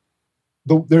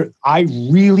I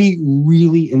really,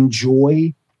 really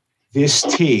enjoy this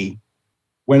tea.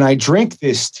 When I drink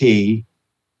this tea,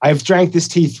 I've drank this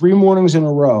tea 3 mornings in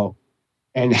a row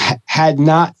and had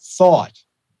not thought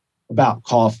about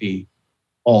coffee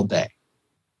all day.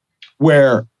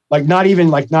 Where not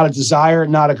a desire,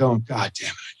 not a going, God damn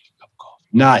it, I need a cup of coffee.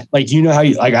 Not how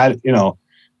you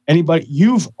anybody,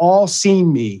 you've all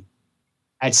seen me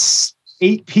at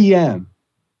 8 p.m.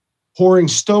 pouring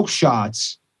Stoke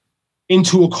shots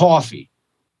into a coffee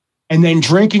and then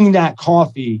drinking that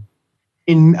coffee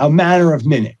in a matter of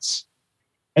minutes.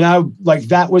 And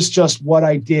that was just what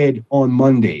I did on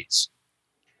Mondays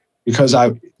because I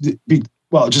would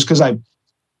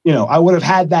have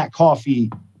had that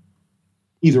coffee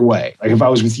either way. If I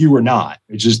was with you or not,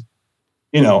 it just,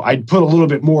 I'd put a little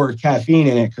bit more caffeine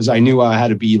in it because I knew I had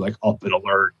to be up and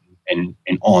alert and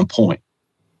on point.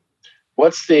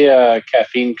 What's the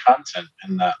caffeine content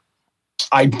in that?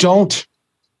 I didn't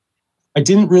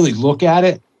really look at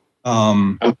it.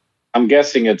 I'm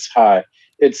guessing it's high.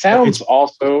 It sounds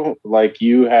also like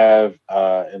you have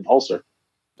an ulcer.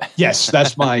 Yes,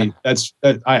 I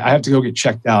have to go get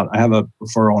checked out. I have a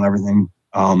referral and everything.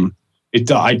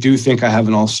 I do think I have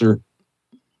an ulcer.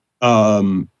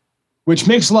 which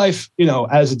makes life,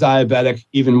 as a diabetic,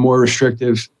 even more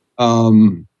restrictive.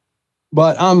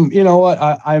 But you know what?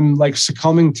 I'm like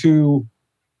succumbing to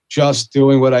just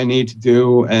doing what I need to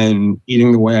do and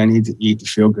eating the way I need to eat to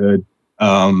feel good.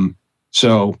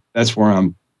 So that's where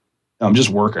I'm just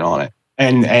working on it.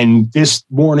 And this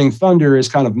Morning Thunder is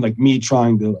kind of like me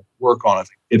trying to work on it,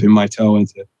 dipping my toe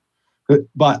into it.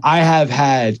 But I have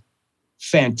had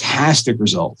fantastic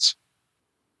results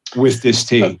with this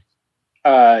tea.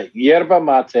 Yerba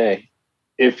mate.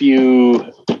 If you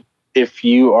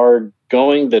are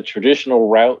going the traditional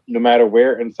route, no matter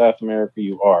where in South America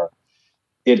you are,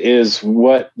 it is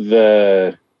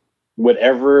whatever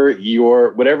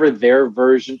their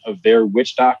version of their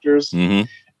witch doctors. Mm-hmm.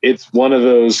 It's one of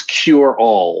those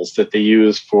cure-alls that they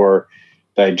use for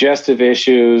digestive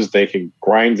issues. They can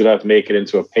grind it up, make it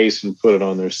into a paste, and put it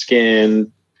on their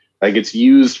skin. Like, it's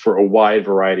used for a wide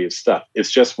variety of stuff.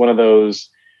 It's just one of those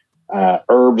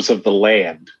herbs of the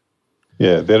land.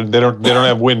 Yeah, they don't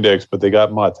have Windex, but they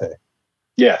got mate.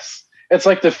 Yes, it's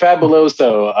like the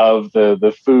Fabuloso of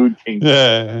the food kingdom.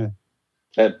 Yeah,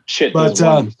 that shit. But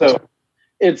so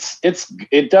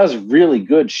it does really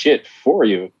good shit for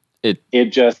you.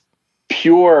 It just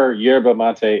pure yerba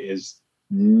mate is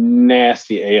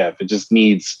nasty AF. It just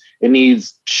needs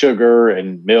sugar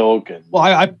and milk. And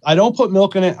I don't put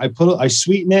milk in it. I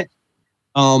sweeten it.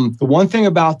 The one thing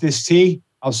about this tea,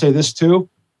 I'll say this too,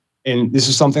 and this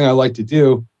is something I like to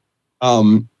do,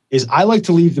 is I like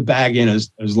to leave the bag in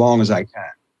as long as I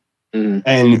can. Mm-hmm.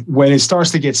 And when it starts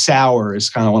to get sour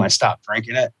is kind of when I stop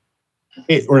drinking it.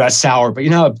 Or not sour, but you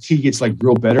know how tea gets like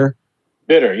real bitter?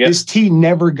 Bitter, yes. This tea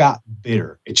never got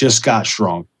bitter. It just got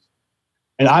strong.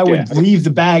 And I would leave the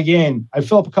bag in. I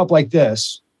fill up a cup like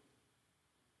this,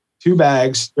 2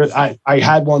 bags. I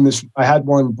had one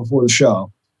before the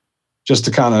show, just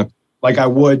to kind of like I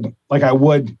would,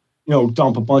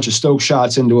 dump a bunch of Stoke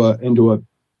shots into a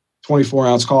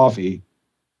 24-ounce coffee.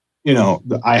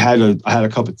 I had a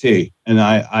cup of tea, and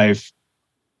I've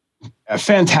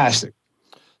fantastic.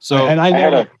 So and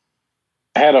I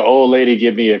had an old lady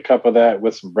give me a cup of that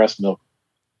with some breast milk.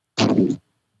 That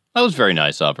was very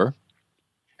nice of her.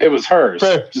 It was hers.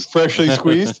 Just freshly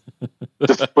squeezed?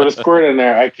 Just put a squirt in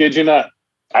there. I kid you not.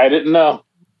 I didn't know.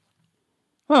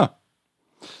 Huh.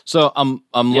 So I'm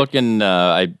looking,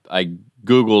 I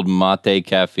Googled mate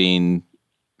caffeine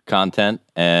content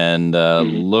and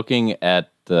looking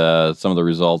at some of the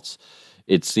results,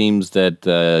 it seems that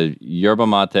yerba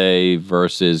mate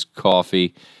versus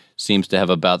coffee seems to have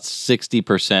about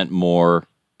 60% more,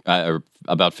 or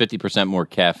about 50% more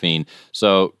caffeine.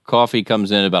 So coffee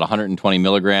comes in about 120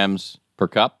 milligrams per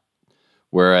cup,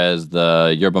 whereas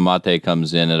the yerba mate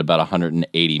comes in at about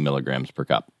 180 milligrams per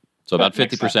cup. So about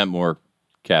 50% more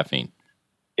caffeine.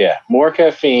 Yeah, more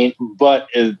caffeine, but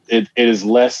it is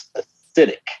less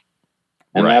acidic.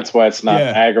 And that's why it's not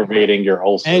aggravating your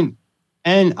ulcer.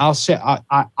 And I'll say,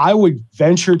 I would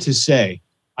venture to say,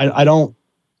 I don't,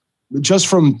 just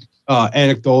from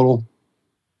anecdotal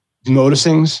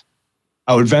noticings,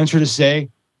 I would venture to say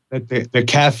that the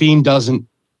caffeine doesn't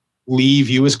leave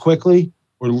you as quickly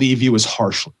or leave you as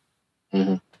harshly.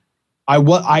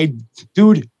 Mm-hmm.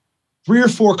 Dude, 3 or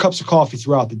 4 cups of coffee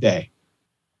throughout the day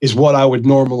is what I would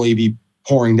normally be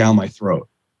pouring down my throat.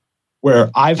 Where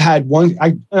I've had one,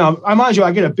 I mind you,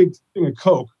 I get a big thing of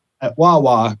Coke at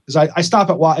Wawa because I stop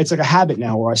at Wawa. It's like a habit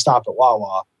now where I stop at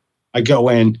Wawa. I go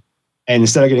in, and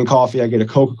instead of getting coffee, I get a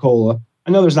Coca-Cola.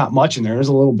 I know there's not much in there. There's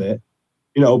a little bit,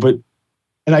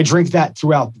 and I drink that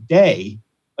throughout the day.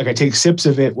 Like I take sips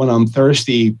of it when I'm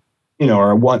thirsty,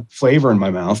 or I want flavor in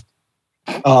my mouth.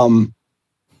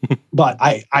 But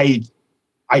I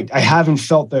haven't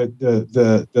felt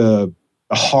the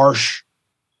harsh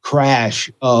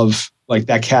crash of like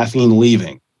that caffeine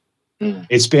leaving.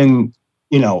 It's been,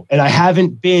 and I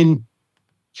haven't been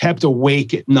kept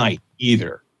awake at night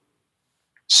either.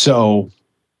 So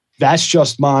that's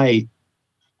just it's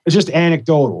just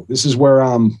anecdotal. This is where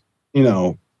I'm,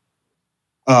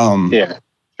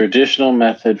 traditional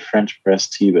method French press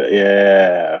tea, but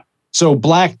yeah. So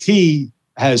black tea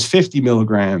has 50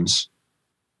 milligrams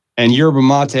and yerba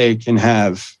mate can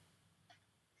have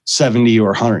 70 or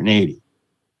 180.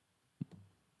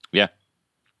 Yeah.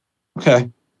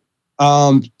 Okay.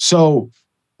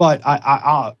 But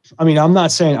I mean, I'm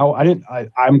not saying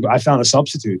I found a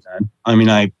substitute then. I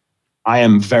mean,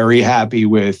 I'm very happy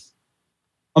with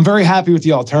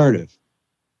the alternative.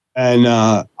 And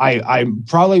I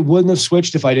probably wouldn't have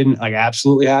switched if I didn't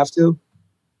absolutely have to.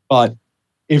 But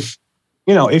if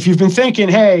you've been thinking,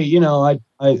 hey,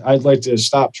 I'd like to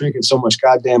stop drinking so much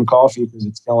goddamn coffee because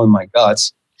it's killing my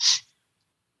guts.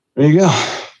 There you go.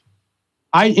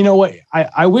 You know what?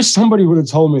 I wish somebody would have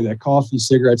told me that coffee,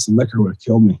 cigarettes, and liquor would have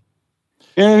killed me.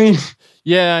 You know what I mean?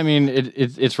 Yeah, I mean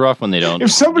it's rough when they don't.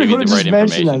 If somebody give would you have the just right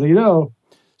mentioned that, information.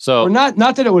 So or not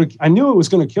that it would. I knew it was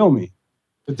going to kill me,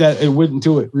 but that it wouldn't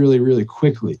do it really, really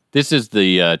quickly. This is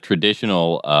the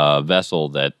traditional vessel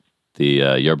that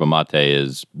the yerba mate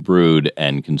is brewed in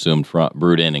and consumed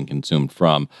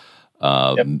from,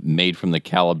 made from the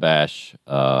calabash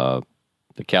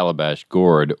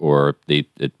gourd, or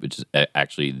which is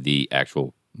actually the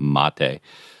actual mate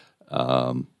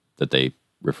that they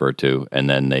refer to, and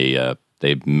then they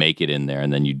make it in there,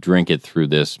 and then you drink it through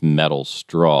this metal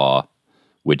straw,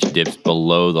 which dips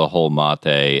below the whole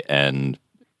mate, and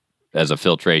as a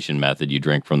filtration method, you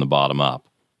drink from the bottom up.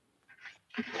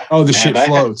 Oh, the shit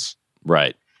floats.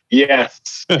 Right.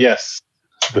 Yes. Yes.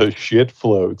 The shit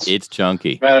floats. It's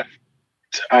chunky.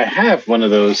 I have one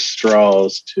of those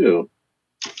straws too.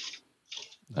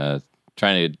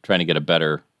 Trying to get a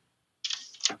better.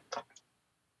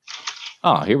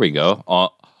 Oh, here we go.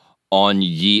 On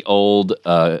ye old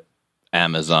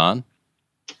Amazon,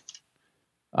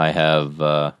 I have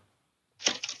a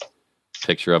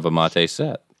picture of a mate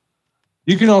set.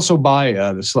 You can also buy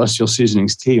the Celestial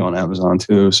Seasonings tea on Amazon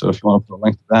too. So if you want to put a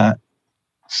link to that.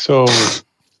 So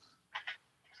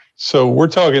we're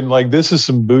talking like this is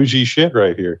some bougie shit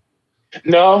right here.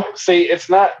 No, see, it's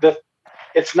not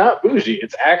bougie.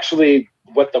 It's actually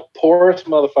what the poorest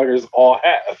motherfuckers all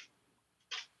have.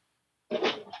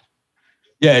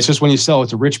 Yeah, it's just when you sell it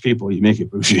to rich people, you make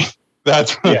it bougie.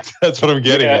 That's what I'm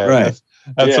getting at. Right.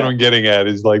 That's what I'm getting at.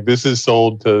 Is like this is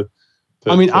sold to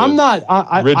I mean, I'm not.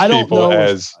 I don't people know.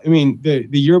 As I mean, the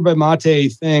yerba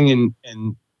mate thing,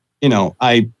 and you know,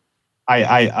 I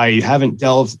haven't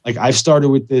delved. Like, I've started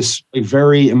with this like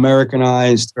very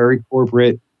Americanized, very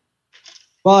corporate,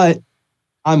 but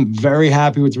I'm very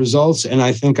happy with the results, and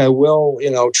I think I will,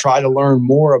 you know, try to learn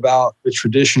more about the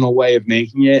traditional way of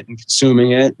making it and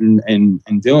consuming it and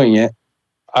doing it.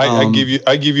 I give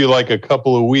you like a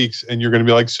couple of weeks, and you're going to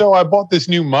be like, so I bought this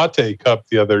new mate cup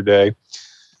the other day.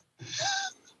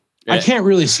 I can't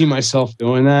really see myself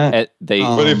doing that.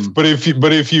 But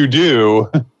if you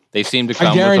do, they seem to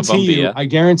come with a bumbia. I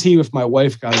guarantee you, if my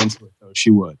wife got into it, though,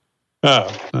 she would.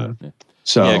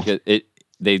 So yeah,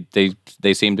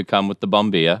 they seem to come with the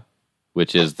bumbia,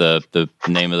 which is the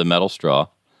name of the metal straw.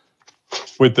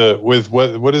 With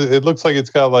what is it? It looks like it's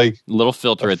got like a little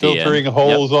filter at the end, filtering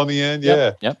holes on the end.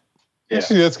 Yep. Yeah.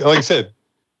 See, that's like I said.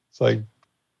 It's like.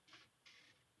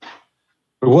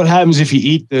 But what happens if you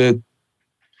eat the?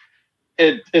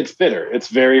 It's bitter. It's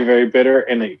very, very bitter,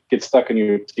 and it gets stuck in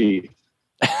your teeth.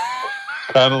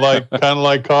 kind of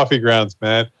like coffee grounds,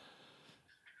 man.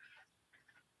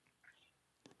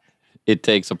 It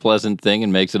takes a pleasant thing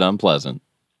and makes it unpleasant.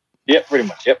 Yep, pretty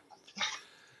much. Yep.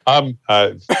 All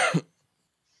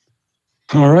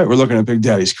right, we're looking at Big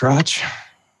Daddy's crotch.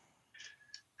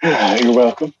 You're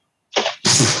welcome.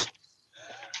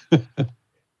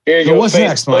 Here you go. What's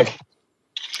next, Mike?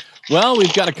 Well,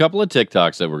 we've got a couple of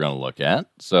TikToks that we're going to look at.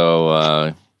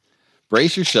 So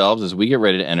brace yourselves as we get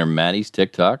ready to enter Matty's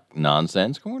TikTok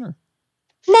Nonsense Corner.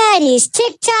 Matty's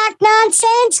TikTok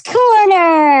Nonsense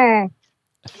Corner.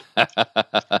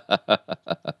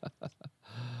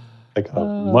 Like a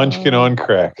munchkin on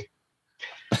crack.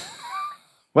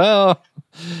 Well,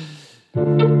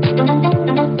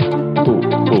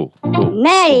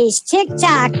 Matty's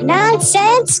TikTok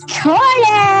Nonsense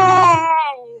Corner.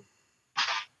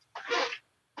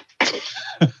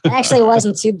 Actually,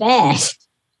 wasn't too bad.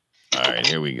 All right,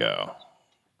 here we go.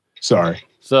 Sorry.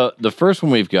 So the first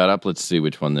one we've got up, let's see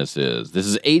which one this is. This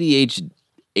is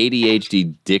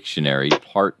ADHD Dictionary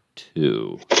Part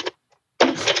 2.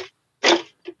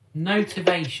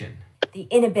 Motivation. The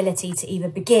inability to either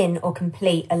begin or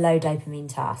complete a low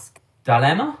dopamine task.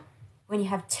 Dilemma. When you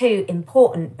have two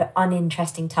important but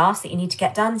uninteresting tasks that you need to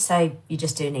get done, so you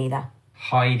just do neither.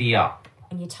 Tidy up.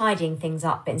 When you're tidying things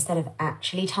up, but instead of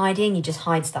actually tidying, you just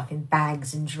hide stuff in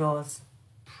bags and drawers.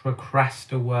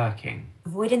 Procrastinating.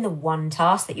 Avoiding the one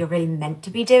task that you're really meant to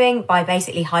be doing by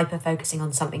basically hyper-focusing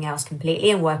on something else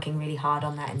completely and working really hard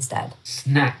on that instead.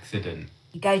 Snackcident.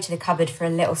 You go to the cupboard for a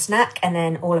little snack and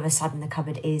then all of a sudden the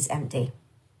cupboard is empty.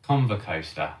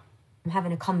 Convocoaster. I'm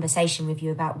having a conversation with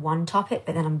you about one topic,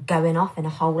 but then I'm going off in a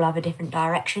whole other different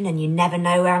direction and you never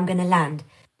know where I'm going to land.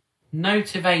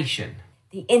 Motivation.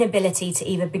 The inability to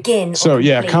either begin or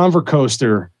complete.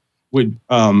 Convocoaster would,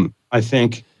 I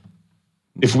think,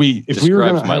 if we were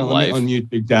going to unmute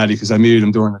Big Daddy, because I muted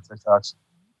him during the TikToks.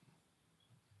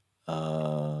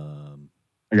 I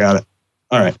got it.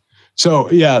 All right. So,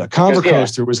 yeah,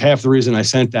 Convocoaster was half the reason I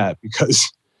sent that,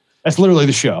 because that's literally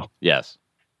the show. Yes.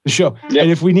 The show. Yep.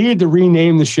 And if we needed to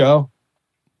rename the show,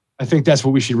 I think that's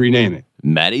what we should rename it.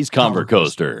 Matty's Conver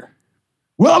Coaster.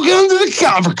 Welcome to the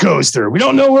Conver Coaster. We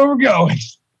don't know where we're going.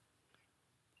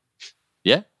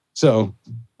 Yeah. So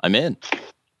I'm in.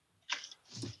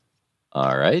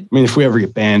 All right. I mean, if we ever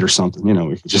get banned or something,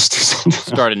 we could just do something.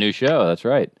 Start a new show. That's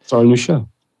right. Start a new show.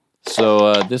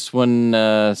 So this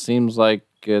one seems like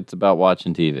it's about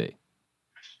watching TV.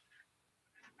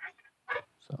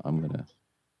 So I'm going to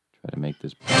try to make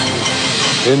this.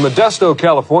 In Modesto,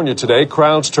 California today,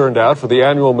 crowds turned out for the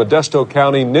annual Modesto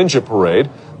County Ninja Parade,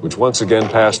 which once again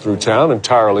passed through town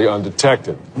entirely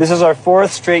undetected. This is our 4th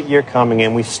straight year coming,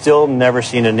 and we've still never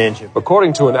seen a ninja.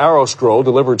 According to an arrow scroll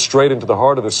delivered straight into the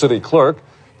heart of the city clerk,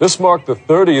 this marked the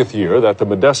 30th year that the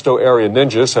Modesto area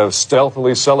ninjas have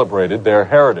stealthily celebrated their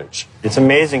heritage. It's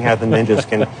amazing how the ninjas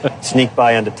can sneak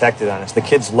by undetected on us. The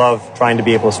kids love trying to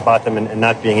be able to spot them and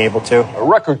not being able to. A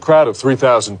record crowd of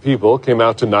 3,000 people came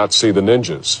out to not see the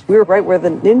ninjas. We were right where the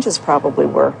ninjas probably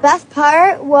were. Best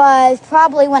part was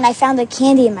probably when I found the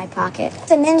candy in my pocket.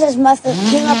 The ninjas must have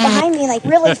came up behind me like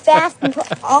really fast and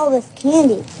put all this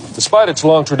candy. Despite its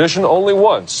long tradition, only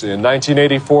once in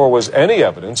 1984 was any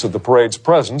evidence of the parade's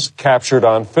presence captured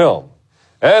on film.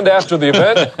 And after the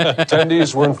event,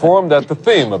 attendees were informed that the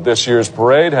theme of this year's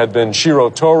parade had been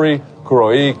Shirotori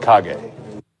Kuroi Kage.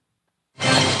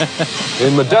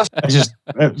 In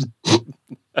Modesto...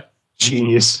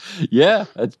 Genius. Yeah,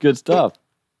 that's good stuff.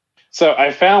 So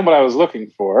I found what I was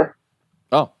looking for.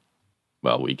 Oh,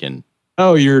 well, we can.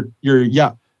 Oh, you're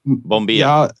yeah. Bombilla.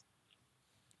 Yeah.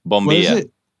 Bombilla. What is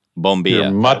it? Bombilla.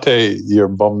 Your mate, your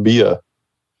bombilla.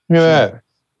 Look at that.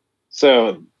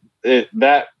 So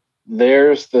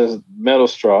there's the metal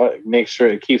straw. It makes sure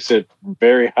it keeps it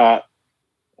very hot.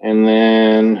 And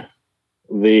then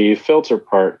the filter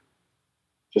part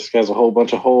just has a whole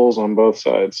bunch of holes on both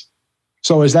sides.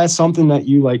 So is that something that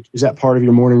you like? Is that part of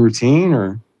your morning routine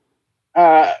or?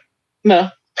 No.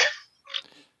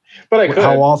 But I could.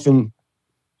 How often?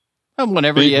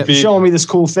 Whenever you're showing me this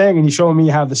cool thing and you're showing me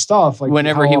you have the stuff. Like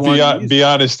whenever he wants. Be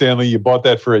honest, Stanley, you bought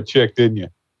that for a chick, didn't you?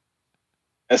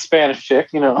 A Spanish chick,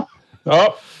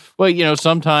 Oh. Well,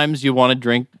 sometimes you want to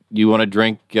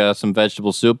drink some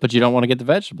vegetable soup, but you don't want to get the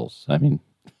vegetables. I mean,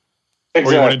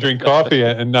 exactly. Or you want to drink coffee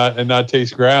and not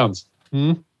taste grounds.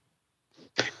 I'm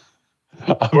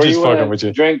or just fucking with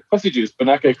you. Drink pussy juice, but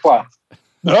not get clots.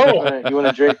 No, you want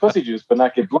to drink pussy juice, but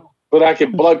not get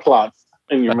blood clots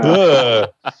in your mouth.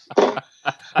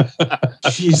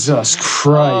 Jesus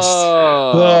Christ!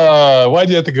 Why'd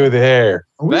you have to go there?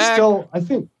 Are we still? I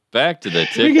think. Back to the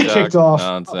TikTok we get kicked off.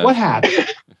 Nonsense. What happened?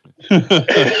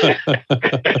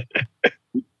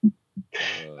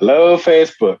 Hello,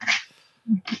 Facebook.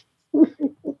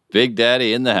 Big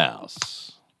Daddy in the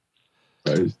house.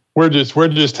 We're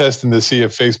just testing to see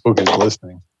if Facebook is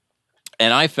listening.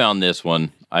 And I found this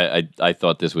one. I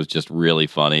thought this was just really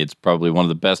funny. It's probably one of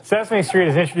the best. Sesame Street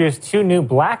has introduced 2 new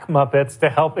black Muppets to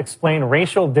help explain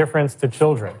racial difference to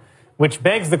children, which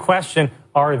begs the question,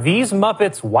 are these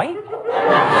Muppets white?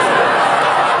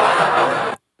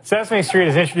 Sesame Street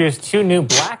has introduced 2 new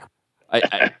black.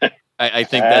 I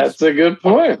think that's a good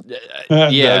point.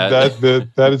 Yeah,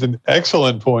 that is an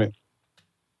excellent point.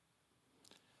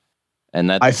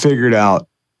 And I figured out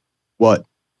what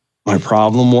my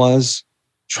problem was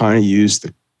trying to use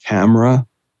the camera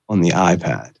on the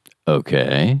iPad.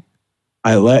 Okay.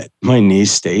 I let my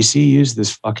niece Stacy use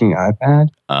this fucking iPad.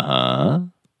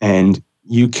 And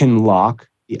you can lock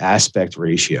the aspect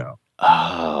ratio.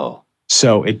 Oh.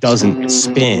 So it doesn't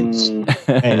spin.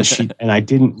 And I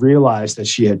didn't realize that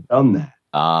she had done that.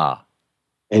 Ah.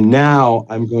 And now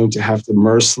I'm going to have to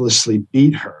mercilessly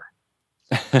beat her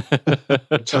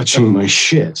touching my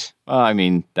shit. Well, I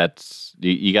mean, that's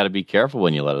you got to be careful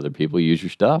when you let other people use your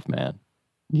stuff, man.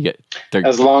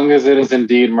 As long as it is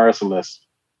indeed merciless.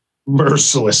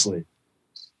 Mercilessly.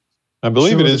 I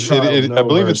believe it is. I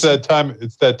believe it's that time.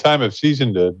 It's that time of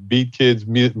season to beat kids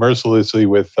mercilessly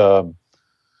with.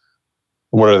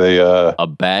 What are they? A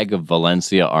bag of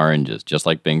Valencia oranges, just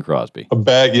like Bing Crosby. A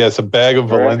bag of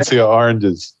Valencia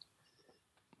oranges.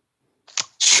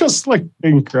 Just like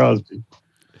Bing Crosby.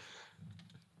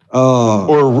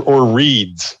 Or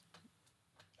Reeds.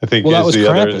 I think. Well, that was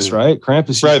Krampus, right?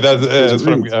 Krampus. Right.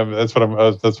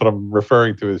 That's what I'm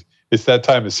referring to. It's that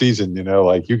time of season.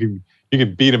 Like you can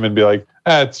beat him and be like,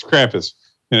 it's Krampus.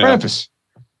 Krampus.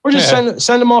 Or just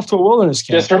send him off to a wilderness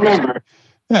camp. Just remember.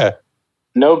 Yeah.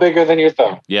 No bigger than your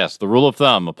thumb. Yes, the rule of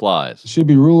thumb applies. It should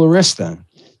be rule of wrist then.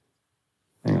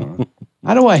 Hang on.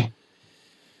 How do I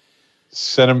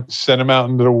send him out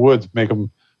into the woods? Make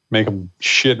him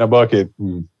shit in a bucket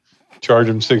and charge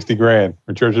him $60,000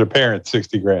 or charge the parents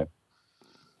 $60,000.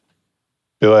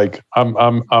 Be like,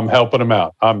 I'm helping him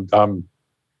out. I'm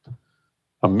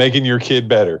making your kid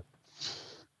better.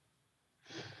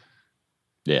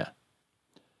 Yeah.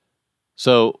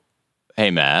 So, hey,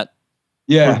 Matt.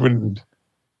 Yeah.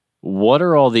 What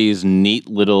are all these neat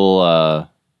little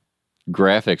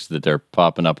graphics that they're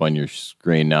popping up on your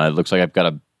screen now? It looks like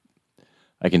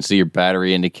I can see your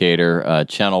battery indicator.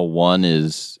 Channel 1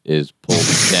 is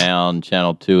pulled down.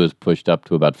 Channel 2 is pushed up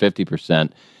to about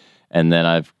 50%. And then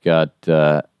I've got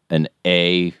an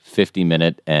A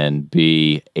 50-minute and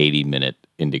B 80-minute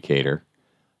indicator.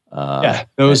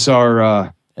 Those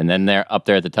are... and then they're up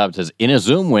there at the top. It says, in a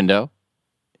Zoom window.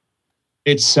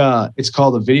 It's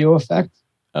called a video effect.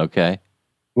 Okay.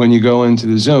 When you go into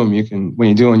the Zoom, when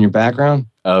you do on your background.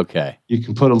 Okay. You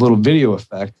can put a little video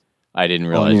effect. I didn't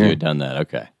realize you had done that.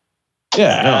 Okay.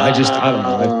 Yeah, no, I don't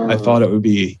know. I thought it would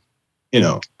be,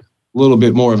 a little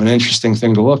bit more of an interesting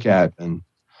thing to look at. And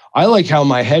I like how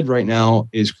my head right now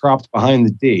is cropped behind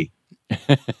the D.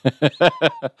 I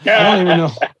don't even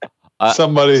know. So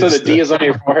the D is on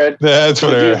your forehead? That's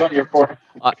what the D is on your forehead.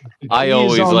 I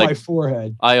always like my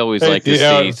forehead. I always like to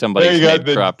see somebody's head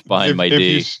cropped behind my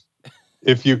D.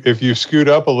 If you scoot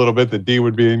up a little bit, the D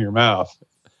would be in your mouth.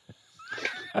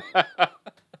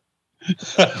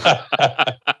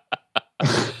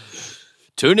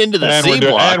 Tune into the C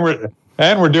block.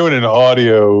 And we're doing an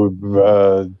audio,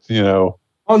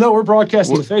 Oh no, we're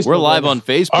broadcasting to Facebook. We're live on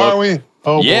Facebook. Are we?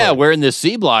 Oh yeah, boy. we're in the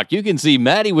C block. You can see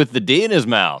Matty with the D in his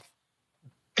mouth.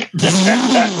 Here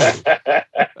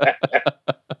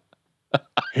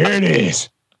it is.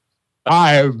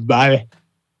 Hi, everybody.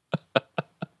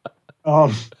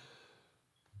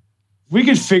 We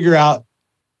could figure out,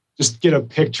 just get a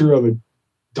picture of a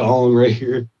dong right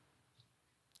here.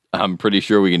 I'm pretty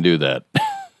sure we can do that.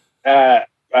 I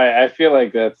feel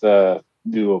like that's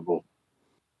doable.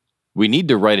 We need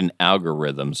to write an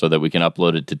algorithm so that we can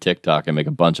upload it to TikTok and make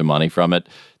a bunch of money from it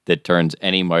that turns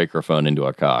any microphone into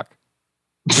a cock.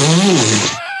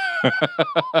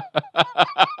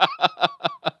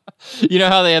 You know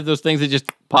how they have those things that just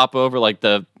pop over, like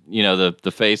the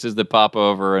faces that pop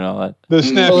over and all that. The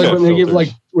Snapchat like when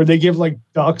filters. they give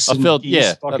ducks and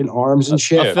geese fucking arms and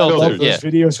shit. A filter, I love those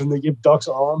videos when they give ducks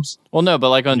arms. Well, no, but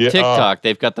like on TikTok,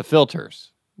 they've got the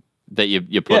filters that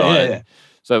you put on it. Yeah.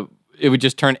 So it would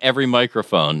just turn every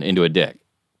microphone into a dick.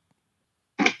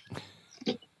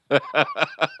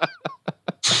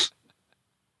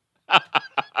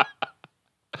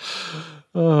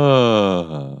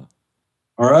 All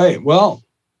right. Well,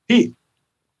 Pete.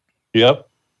 Yep.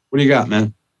 What do you got,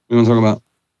 man? What do you want to talk about?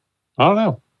 I don't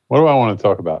know. What do I want to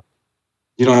talk about?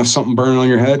 You don't have something burning on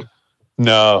your head?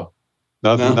 No.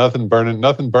 Nothing burning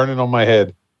on my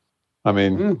head. I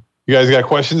mean, you guys got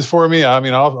questions for me? I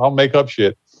mean, I'll make up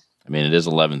shit. I mean, it is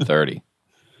 11:30.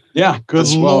 Yeah. Good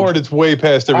Lord, it's way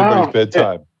past everybody's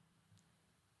bedtime.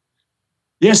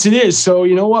 Yes, it is. So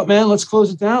you know what, man? Let's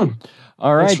close it down.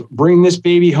 All right. Let's bring this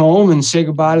baby home and say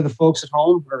goodbye to the folks at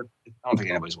home. Or I don't think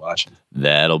anybody's watching.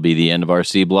 That'll be the end of our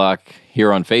C Block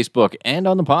here on Facebook and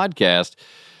on the podcast.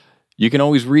 You can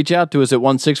always reach out to us at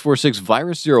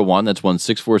 1-646-VIRUS-01. That's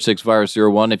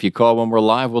 1-646-VIRUS-01. If you call when we're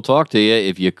live, we'll talk to you.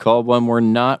 If you call when we're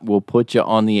not, we'll put you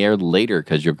on the air later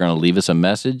because you're going to leave us a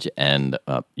message, and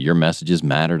your messages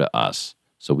matter to us.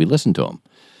 So we listen to them.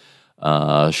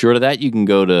 Short of that, you can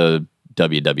go to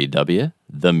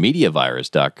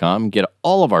www.themediavirus.com. Get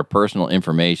all of our personal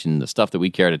information, the stuff that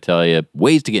we care to tell you,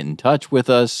 ways to get in touch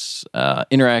with us,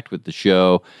 interact with the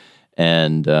show,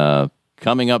 and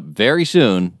coming up very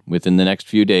soon, within the next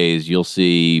few days, you'll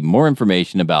see more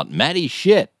information about Matty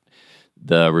Shit,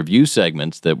 the review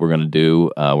segments that we're going to do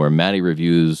where Matty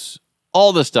reviews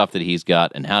all the stuff that he's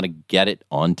got and how to get it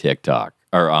on TikTok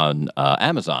or on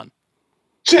Amazon.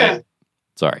 Shit.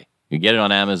 Sorry. You get it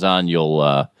on Amazon,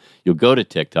 you'll go to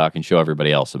TikTok and show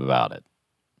everybody else about it.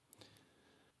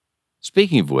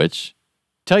 Speaking of which,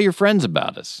 tell your friends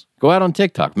about us. Go out on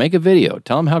TikTok, make a video.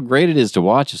 Tell them how great it is to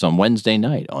watch us on Wednesday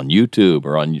night on YouTube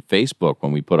or on Facebook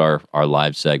when we put our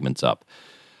live segments up.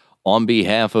 On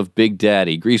behalf of Big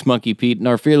Daddy, Grease Monkey Pete, and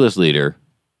our fearless leader,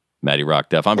 Matty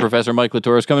Rockdeff, I'm Professor Mike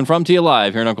Latoris coming from to you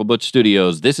live here in Uncle Butch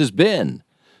Studios. This has been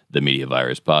the Media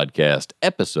Virus Podcast,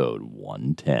 episode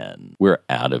 110. We're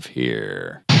out of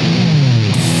here.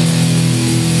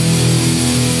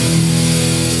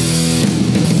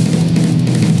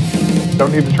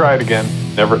 Don't need to try it again.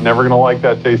 Never gonna like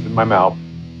that taste in my mouth.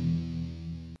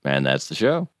 And that's the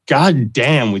show. God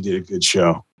damn, we did a good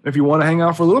show. If you want to hang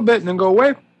out for a little bit and then go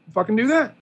away, fucking do that.